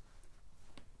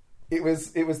 it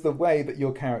was the way that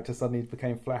your character suddenly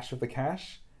became Flash with the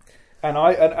cash.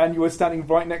 And you were standing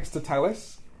right next to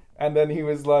Talus. And then he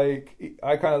was like,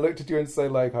 I kind of looked at you and say,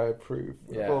 like, I approve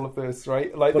of all of this,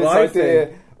 right? Like, this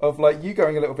idea of, like, you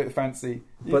going a little bit fancy.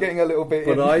 You're getting a little bit...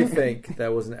 But I think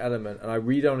there was an element, and I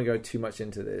really don't want to go too much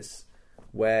into this,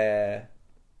 where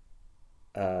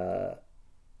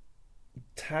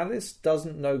Talus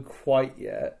doesn't know quite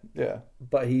yet,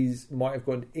 but he's might have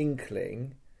got an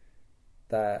inkling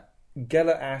that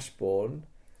Gellert Ashbourne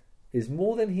is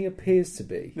more than he appears to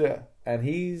be. Yeah. And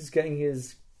he's getting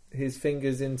his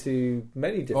fingers into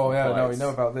many different pies. No, we know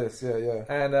about this. Yeah.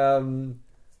 And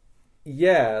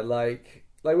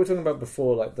like we're talking about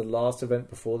before, like the last event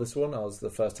before this one, I was the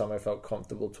first time I felt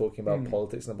comfortable talking about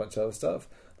politics and a bunch of other stuff.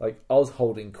 Like I was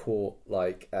holding court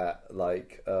like at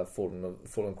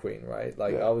Fallen Queen, right?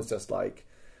 Like I was just like,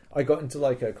 I got into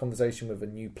like a conversation with a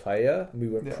new player and we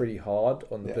went pretty hard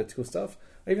on the political stuff.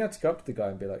 I even had to go up to the guy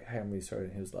and be like, hey, I'm really sorry.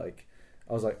 And he was like,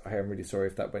 I was like, hey, I'm really sorry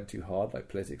if that went too hard, like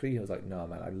politically. He was like, no,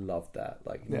 man, I loved that.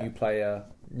 Like, new player,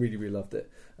 really, really loved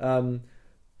it.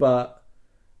 But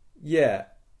yeah,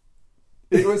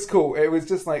 it was cool. It was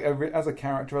just like as a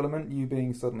character element, you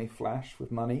being suddenly Flash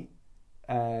with money,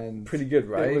 and pretty good,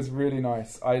 right? It was really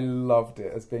nice. I loved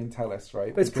it as being Talus,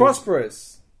 right? But it's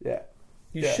prosperous. Yeah.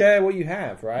 You share what you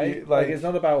have, right? Like it's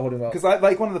not about holding up. Because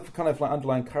like one of the kind of like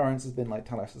underlying currents has been like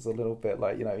Talus is a little bit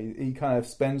like, you know, he kind of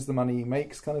spends the money he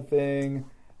makes kind of thing,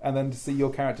 and then to see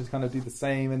your characters kind of do the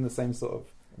same in the same sort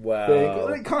of Well,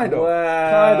 thing. Kind of.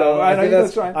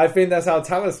 I think that's how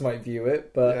Talus might view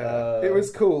it, but it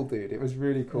was cool, dude. It was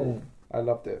really cool. I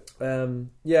loved it. I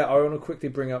want to quickly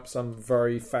bring up some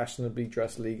very fashionably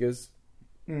dressed leaguers.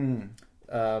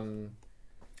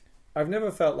 I've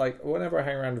never felt like, whenever I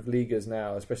hang around with leaguers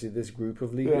now, especially this group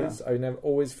of leaguers, I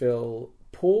always feel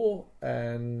poor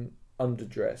and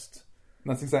underdressed.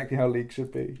 That's exactly how league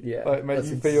should be. Yeah, like, it makes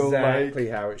you feel exactly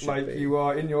how it should like be. You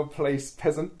are in your place,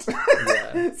 peasant.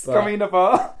 It's coming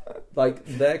Navarre. Like,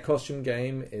 their costume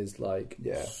game is like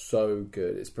so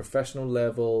good. It's professional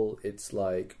level. It's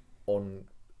like on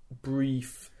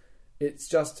brief. It's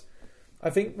just,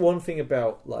 I think one thing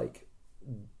about like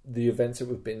the events that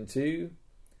we've been to,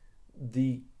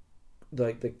 the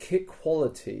kit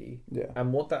quality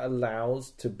and what that allows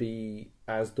to be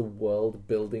as the world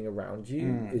building around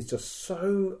you is just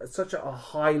such a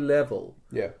high level.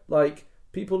 Yeah, like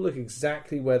people look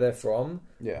exactly where they're from.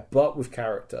 Yeah, but with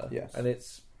character. Yes, and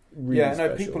it's really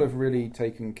special. People have really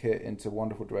taken kit into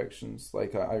wonderful directions.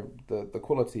 Like the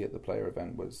quality at the player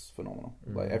event was phenomenal.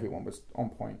 Like everyone was on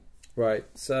point. Right,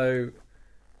 so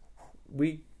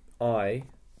I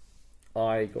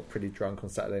got pretty drunk on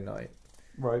Saturday night.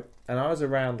 Right. And I was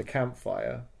around the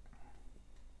campfire,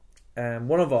 and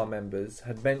one of our members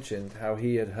had mentioned how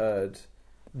he had heard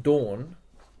Dawn,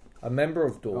 a member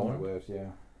of Dawn, oh my word,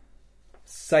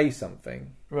 say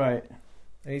something. Right.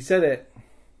 And he said it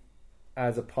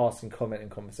as a passing comment in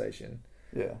conversation.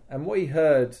 Yeah. And what he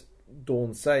heard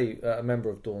Dawn say, a member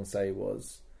of Dawn say,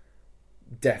 was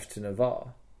 "Death to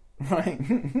Navarre." Right.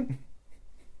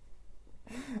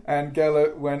 And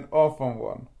Gellert went off on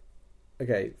one.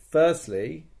 Okay,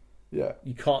 firstly,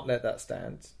 you can't let that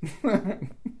stand.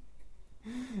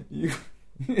 You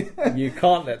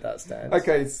can't let that stand.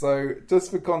 Okay, so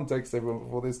just for context, everyone,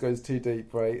 before this goes too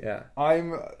deep, right? Yeah.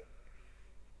 I'm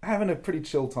having a pretty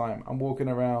chill time. I'm walking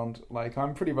around, like,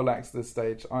 I'm pretty relaxed at this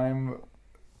stage. I'm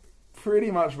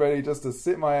pretty much ready just to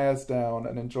sit my ass down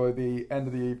and enjoy the end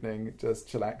of the evening just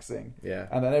chillaxing. Yeah.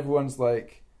 And then everyone's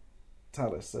like,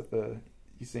 Talus,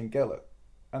 you seen Gellert?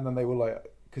 And then they were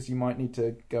like, because you might need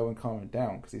to go and calm him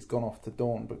down because he's gone off to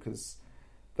Dawn because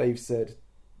they've said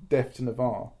death to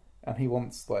Navarre and he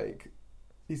wants, like,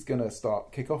 he's going to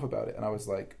kick off about it. And I was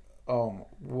like,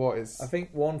 what is... I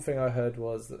think one thing I heard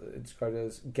was that it described it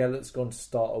as Gellert's gone to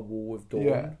start a war with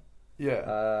Dawn.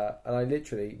 Yeah. And I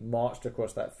literally marched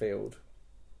across that field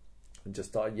and just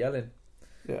started yelling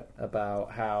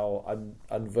about how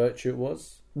unvirtue it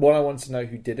was. One, I wanted to know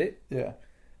who did it. Yeah.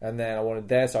 And then I wanted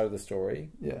their side of the story.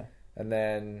 Yeah. And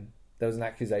then there was an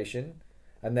accusation.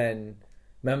 And then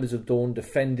members of Dawn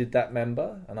defended that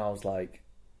member. And I was like,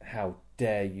 how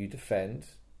dare you defend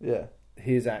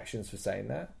his actions for saying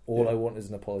that? All I want is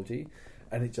an apology.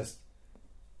 And it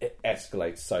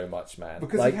escalates so much, man.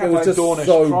 Because like, you have it was just Dornish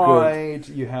so pride,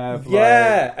 good. You have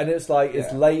and it's like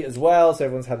it's late as well, so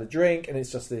everyone's had a drink, and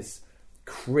it's just this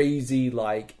crazy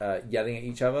yelling at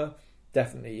each other.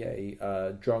 Definitely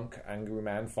a drunk, angry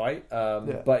man fight,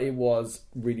 but it was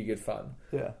really good fun.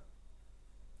 Yeah,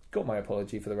 got my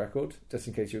apology for the record, just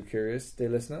in case you were curious, dear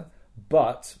listener.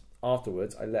 But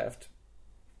afterwards, I left.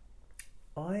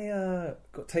 I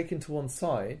got taken to one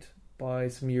side by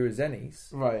some Eurozenis,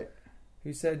 right?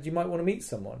 Who said you might want to meet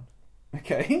someone.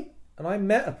 Okay. And I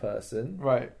met a person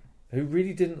who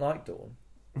really didn't like Dawn.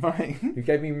 Right. Who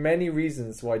gave me many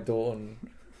reasons why Dawn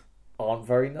aren't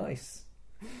very nice.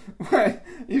 Right.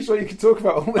 You sure you can talk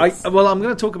about all this? Well, I'm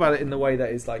going to talk about it in the way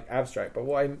that is like abstract, but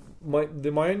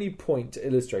my only point to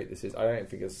illustrate this is, I don't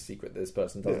think it's a secret that this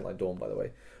person doesn't like Dawn, by the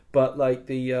way. But like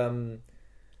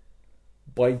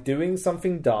by doing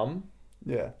something dumb,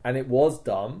 and it was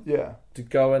dumb, to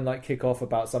go and like kick off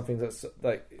about something that's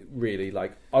like really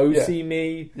like OC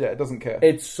me, it doesn't care.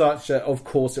 It's such a, of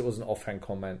course it was an offhand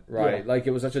comment, right? Like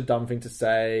it was such a dumb thing to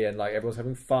say, and like everyone's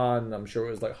having fun. I'm sure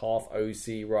it was like half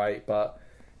OC, right? But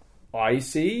I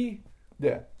see,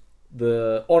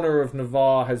 the honor of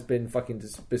Navarre has been fucking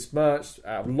besmirched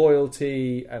out of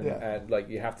loyalty, and like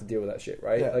you have to deal with that shit,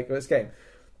 right? Like this game,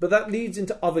 but that leads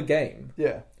into other game,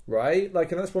 right?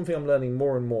 Like, and that's one thing I'm learning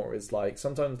more and more is like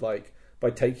sometimes like by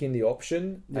taking the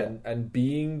option and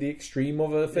being the extreme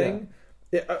of a thing,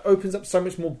 it opens up so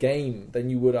much more game than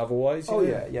you would otherwise.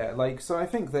 Like, so I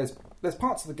think there's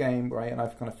parts of the game, right, and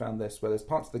I've kind of found this, where there's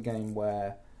parts of the game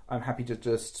where I'm happy to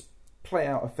just play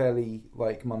out a fairly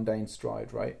like mundane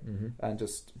stride, right? And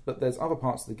but there's other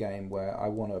parts of the game where I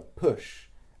want to push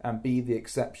and be the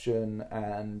exception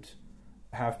and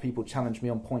have people challenge me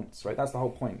on points, right? That's the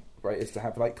whole point, right? Is to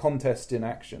have like contest in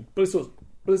action. But it's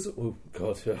oh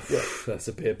god, that's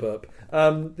a beer burp.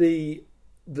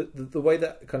 the way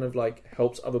that kind of like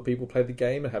helps other people play the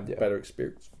game and have the better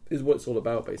experience is what it's all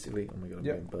about, basically. Oh my god, I'm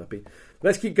getting burpy.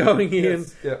 Let's keep going, Ian.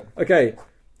 Yes. Yeah. Okay,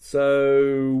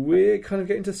 so we're kind of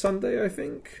getting to Sunday, I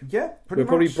think. Yeah, we're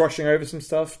probably brushing over some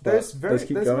stuff. But let's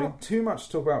keep there's going. Not too much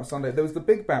to talk about Sunday. There was the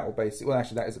big battle, basically. Well,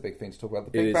 actually, that is a big thing to talk about.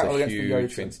 The big it is battle a against the huge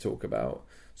Jotun. thing to talk about.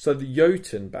 So the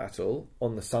Jotun battle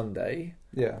on the Sunday.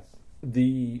 Yeah.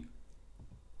 The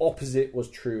opposite was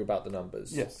true about the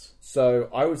numbers. Yes. So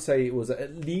I would say it was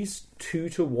at least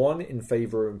 2-1 in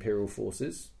favour of Imperial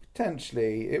forces.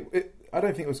 Potentially. I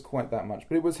don't think it was quite that much,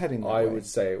 but it was heading that way. I would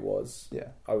say it was. Yeah.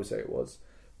 I would say it was.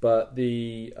 But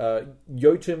the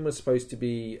Jotun was supposed to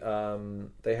be...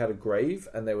 they had a grave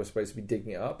and they were supposed to be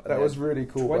digging it up. And that was really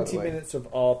cool, 20 minutes of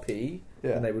RP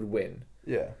and they would win.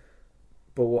 Yeah.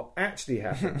 But what actually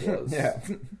happened was... yeah.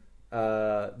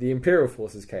 The Imperial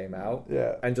forces came out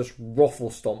and just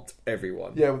ruffle-stomped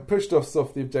everyone. Yeah, pushed us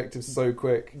off the objectives so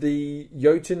quick. The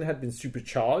Jotun had been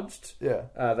supercharged. Yeah.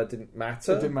 That didn't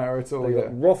matter. It didn't matter at all. They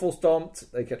got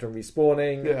ruffle-stomped. They kept on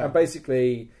respawning. Yeah. And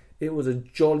basically, it was a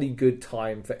jolly good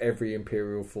time for every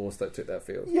Imperial force that took that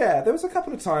field. Yeah, there was a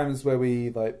couple of times where we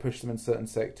like pushed them in certain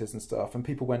sectors and stuff, and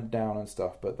people went down and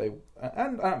stuff. But they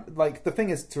like the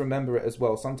thing is to remember it as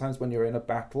well. Sometimes when you're in a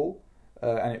battle.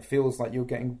 And it feels like you're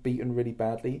getting beaten really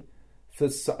badly. For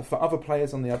other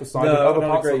players on the other side, other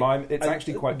parts of the line, it's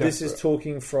actually quite desperate. This is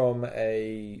talking from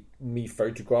me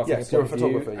photographing. Yes, you're a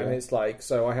photographer, and it's like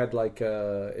so. I had like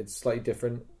it's slightly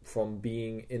different from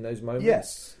being in those moments.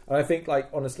 Yes, and I think like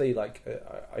honestly, like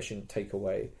I shouldn't take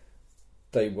away.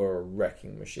 They were a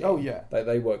wrecking machine. Oh yeah,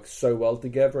 they worked so well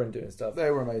together and doing stuff.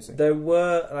 They were amazing. There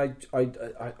were, and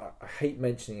I hate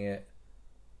mentioning it.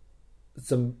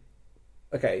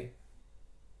 Okay.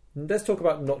 Let's talk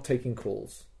about not taking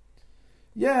calls.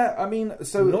 Yeah, I mean,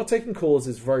 so... Not taking calls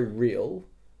is very real,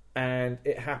 and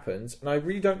it happens, and I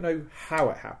really don't know how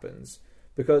it happens.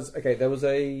 Because, okay, there was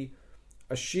a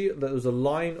shield, there was a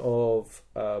line of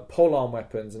polearm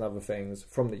weapons and other things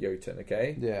from the Jotun,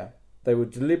 okay? Yeah. They were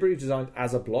deliberately designed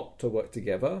as a block to work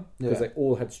together, because they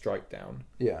all had strike down.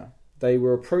 Yeah. They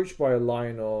were approached by a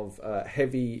line of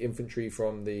heavy infantry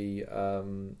from the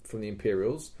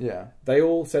Imperials. Yeah. They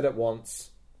all said at once...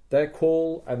 Their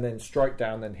call and then strike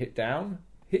down, then hit down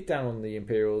on the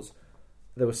Imperials.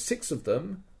 There were 6 of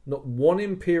them. Not one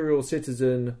Imperial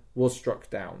citizen was struck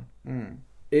down. Mm.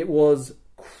 It was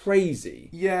crazy.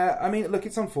 Yeah, I mean, look,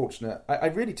 it's unfortunate. I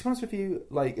really, to be honest with you,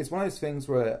 like, it's one of those things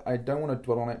where I don't want to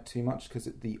dwell on it too much because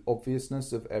the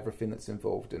obviousness of everything that's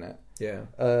involved in it.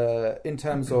 Yeah. In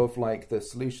terms of, like, the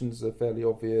solutions are fairly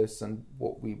obvious and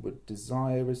what we would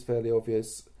desire is fairly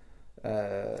obvious.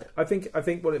 I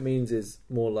think what it means is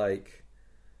more like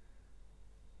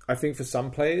I think for some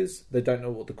players they don't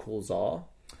know what the calls are.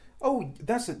 Oh,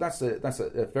 that's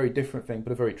a very different thing,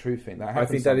 but a very true thing. I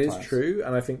think that is true,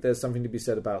 and I think there's something to be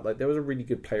said about like there was a really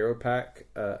good player pack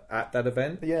at that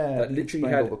event. Yeah, that literally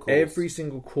had every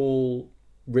single call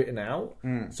written out.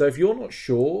 Mm. So if you're not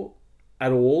sure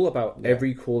at all about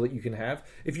every call that you can have.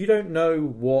 If you don't know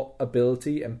what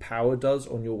ability and power does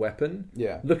on your weapon,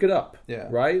 look it up. Yeah.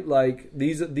 Right? Like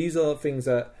these are things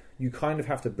that you kind of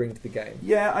have to bring to the game.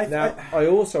 Yeah. I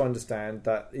also understand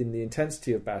that in the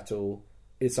intensity of battle,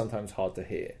 it's sometimes hard to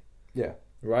hear. Yeah.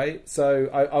 Right? So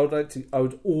I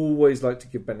would always like to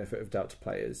give benefit of doubt to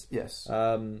players. Yes.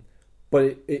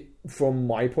 But it from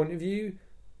my point of view,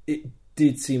 it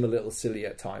did seem a little silly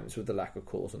at times with the lack of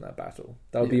calls on that battle.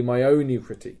 That would be my only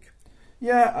critique.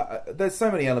 Yeah, there's so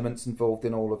many elements involved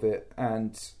in all of it,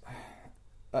 and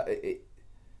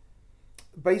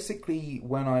basically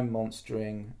when I'm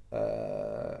monstering,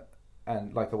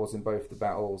 and like I was in both the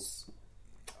battles,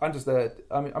 I'm just there.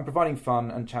 I'm providing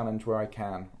fun and challenge where I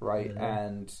can, right? Mm-hmm.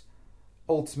 And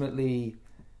ultimately,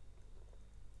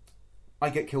 I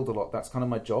get killed a lot. That's kind of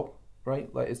my job.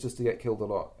 Right, like it's just to get killed a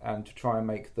lot and to try and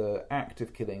make the act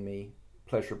of killing me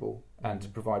pleasurable and to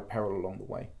provide peril along the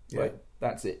way. Right,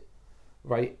 that's it.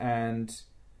 Right, and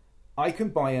I can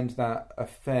buy into that a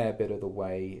fair bit of the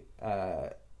way.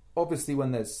 Obviously,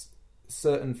 when there's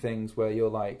certain things where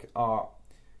you're like,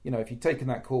 if you'd taken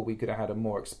that call, we could have had a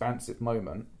more expansive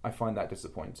moment. I find that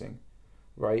disappointing.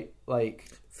 Right, like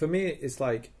for me, it's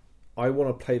like I want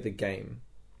to play the game.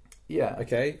 Yeah.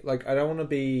 Okay, like I don't want to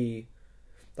be.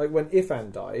 Like when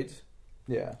Ifan died,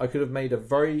 I could have made a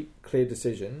very clear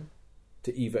decision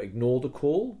to either ignore the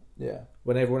call,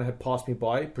 when everyone had passed me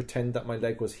by, pretend that my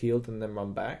leg was healed and then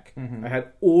run back. Mm-hmm. I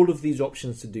had all of these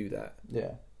options to do that.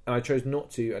 Yeah. And I chose not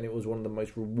to, and it was one of the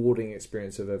most rewarding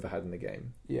experiences I've ever had in the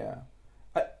game. Yeah.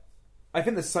 I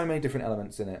think there's so many different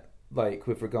elements in it, like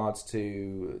with regards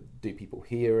to do people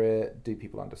hear it, do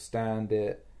people understand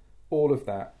it, all of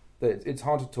that. that it's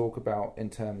hard to talk about in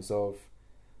terms of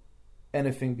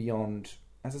anything beyond,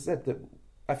 as I said, that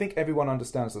I think everyone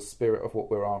understands the spirit of what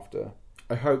we're after.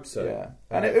 I hope so. Yeah,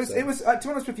 and it was to be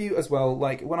honest with you as well,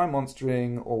 like when I'm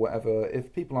monstering or whatever,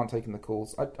 if people aren't taking the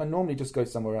calls, I normally just go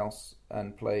somewhere else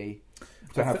and play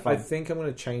to have fun. I think I'm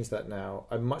going to change that now.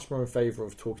 I'm much more in favour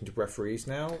of talking to referees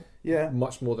now. Yeah.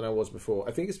 Much more than I was before.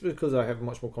 I think it's because I have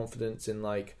much more confidence in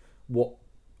like what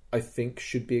I think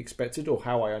should be expected or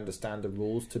how I understand the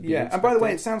rules to be expected. And by the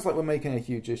way, it sounds like we're making a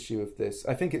huge issue of this.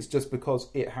 I think it's just because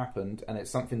it happened and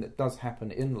it's something that does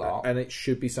happen in LARP. And it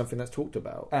should be something that's talked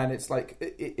about. And it's like,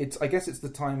 it's I guess it's the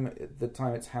time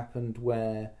it's happened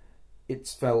where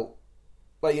it's felt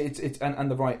like it's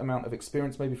and the right amount of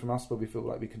experience maybe from us where we feel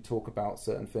like we can talk about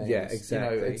certain things. Yeah,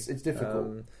 exactly. You know, it's difficult.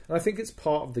 And I think it's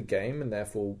part of the game and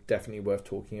therefore definitely worth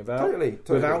talking about. Totally.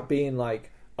 Without being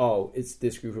like, oh, it's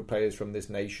this group of players from this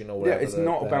nation or whatever. Yeah, it's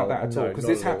not about that at all, because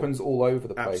this happens all over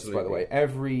the place, by the way.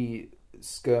 Every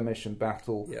skirmish and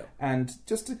battle. Yeah. And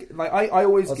just to, like, I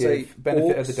always give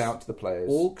benefit of the doubt to the players.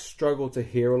 Orcs struggle to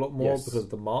hear a lot more because of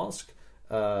the mask.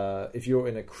 If you're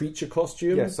in a creature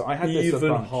costume, so I had this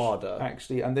even harder.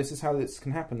 Actually, and this is how this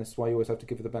can happen. This is why you always have to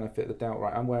give it the benefit of the doubt,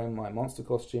 right? I'm wearing my monster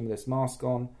costume with this mask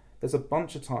on. There's a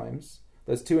bunch of times,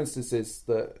 there's 2 instances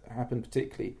that happened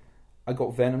particularly. I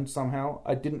got venomed somehow.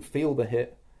 I didn't feel the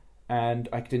hit, and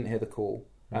I didn't hear the call.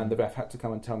 And the ref had to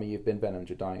come and tell me, you've been venomed,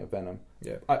 you're dying of venom.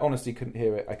 Yeah. I honestly couldn't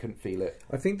hear it. I couldn't feel it.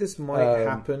 I think this might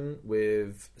happen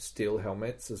with steel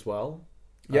helmets as well.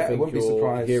 Yeah, I wouldn't be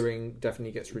surprised. Hearing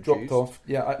definitely gets reduced. Dropped off.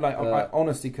 Yeah, I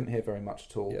honestly couldn't hear very much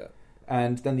at all. Yeah.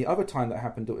 And then the other time that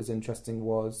happened that was interesting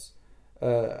was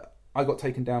I got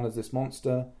taken down as this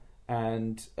monster,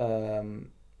 and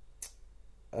I'm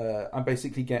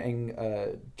basically getting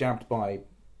jabbed by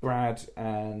Brad,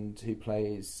 and who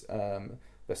plays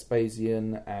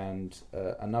Vespasian, and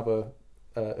another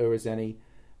Urizeni.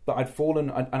 But I'd fallen,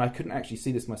 and I couldn't actually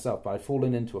see this myself, but I'd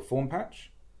fallen into a form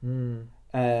patch. And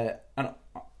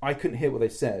I couldn't hear what they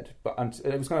said, but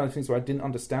it was kind of things where I didn't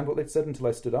understand what they'd said until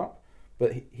I stood up.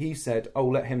 But he said, "Oh,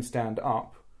 let him stand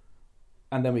up,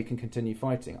 and then we can continue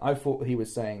fighting." I thought he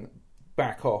was saying,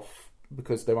 "Back off,"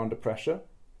 because they're under pressure.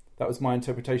 That was my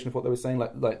interpretation of what they were saying,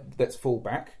 like let's fall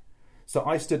back. So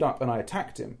I stood up and I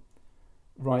attacked him,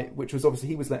 right? Which was obviously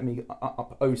he was letting me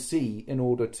up OC in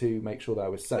order to make sure that I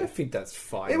was safe. I think that's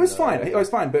fine. It was fine. It was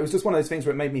fine, but it was just one of those things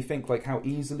where it made me think like how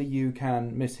easily you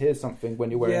can mishear something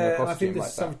when you're wearing a costume like that. I think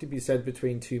there's something to be said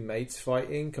between 2 mates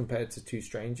fighting compared to 2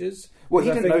 strangers. Well, he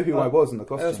didn't know who I was in the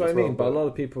costume. That's what I mean. But a lot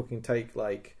of people can take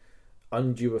like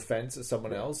undue offence at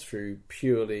someone else through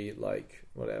purely like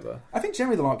whatever. I think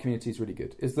generally the LARP community is really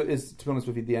good. Is to be honest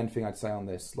with you, the end thing I'd say on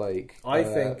this, like I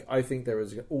think there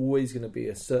is always going to be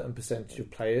a certain percentage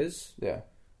of players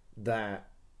that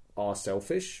are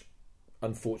selfish,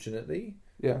 unfortunately.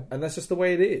 Yeah, and that's just the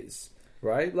way it is,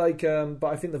 right? Like, but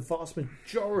I think the vast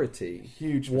majority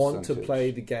want to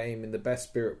play the game in the best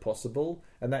spirit possible,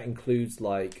 and that includes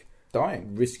like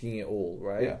dying, risking it all,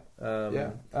 right?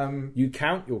 You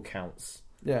count your counts.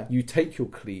 Yeah. You take your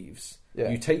cleaves. Yeah.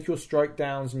 You take your strike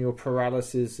downs and your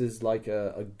paralysis as like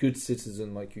a good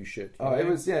citizen, like you should. You know? It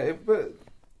was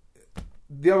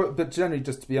but generally,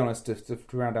 just to be honest, to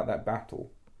round out that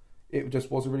battle, it just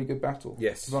was a really good battle.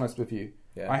 Yes. To be honest with you,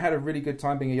 I had a really good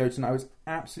time being a Jotun. I was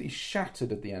absolutely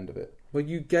shattered at the end of it. Well,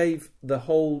 you gave the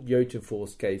whole Jotun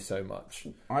force gave so much.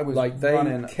 I was like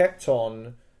they kept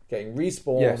on getting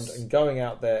respawned and going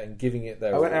out there and giving it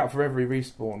their all. I went out for every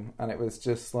respawn, and it was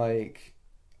just like...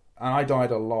 And I died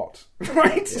a lot,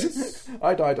 right? Yes.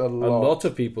 I died a lot. A lot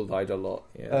of people died a lot,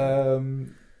 yeah.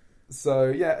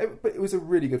 But it was a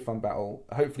really good fun battle.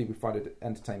 Hopefully we find it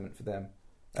entertainment for them.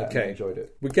 And they enjoyed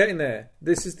it. We're getting there.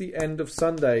 This is the end of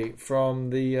Sunday from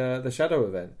the Shadow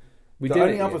event. The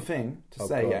only other thing to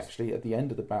say, actually, at the end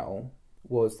of the battle,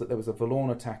 was that there was a Valorn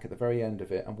attack at the very end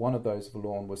of it, and one of those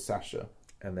Valorn was Sasha.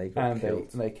 And they got killed.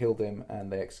 They killed him,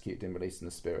 and they executed him, releasing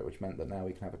the spirit, which meant that now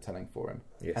we can have a telling for him.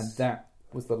 Yes. And that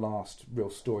was the last real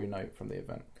story note from the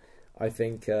event. I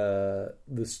think the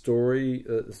story,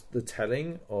 the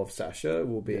telling of Sasha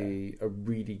will be a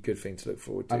really good thing to look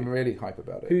forward to. I'm really hype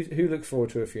about it. Who looks forward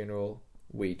to a funeral?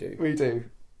 We do. We do.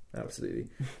 Absolutely.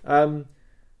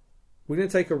 We're going to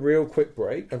take a real quick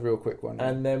break. A real quick one.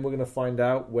 And then we're going to find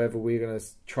out whether we're going to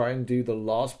try and do the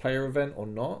last player event or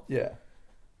not. Yeah.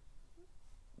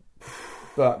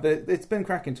 But it's been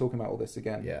cracking talking about all this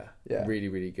again. Yeah. Really,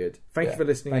 really good. Thank you for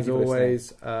listening as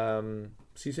always.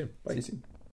 See you soon. Bye. See you soon.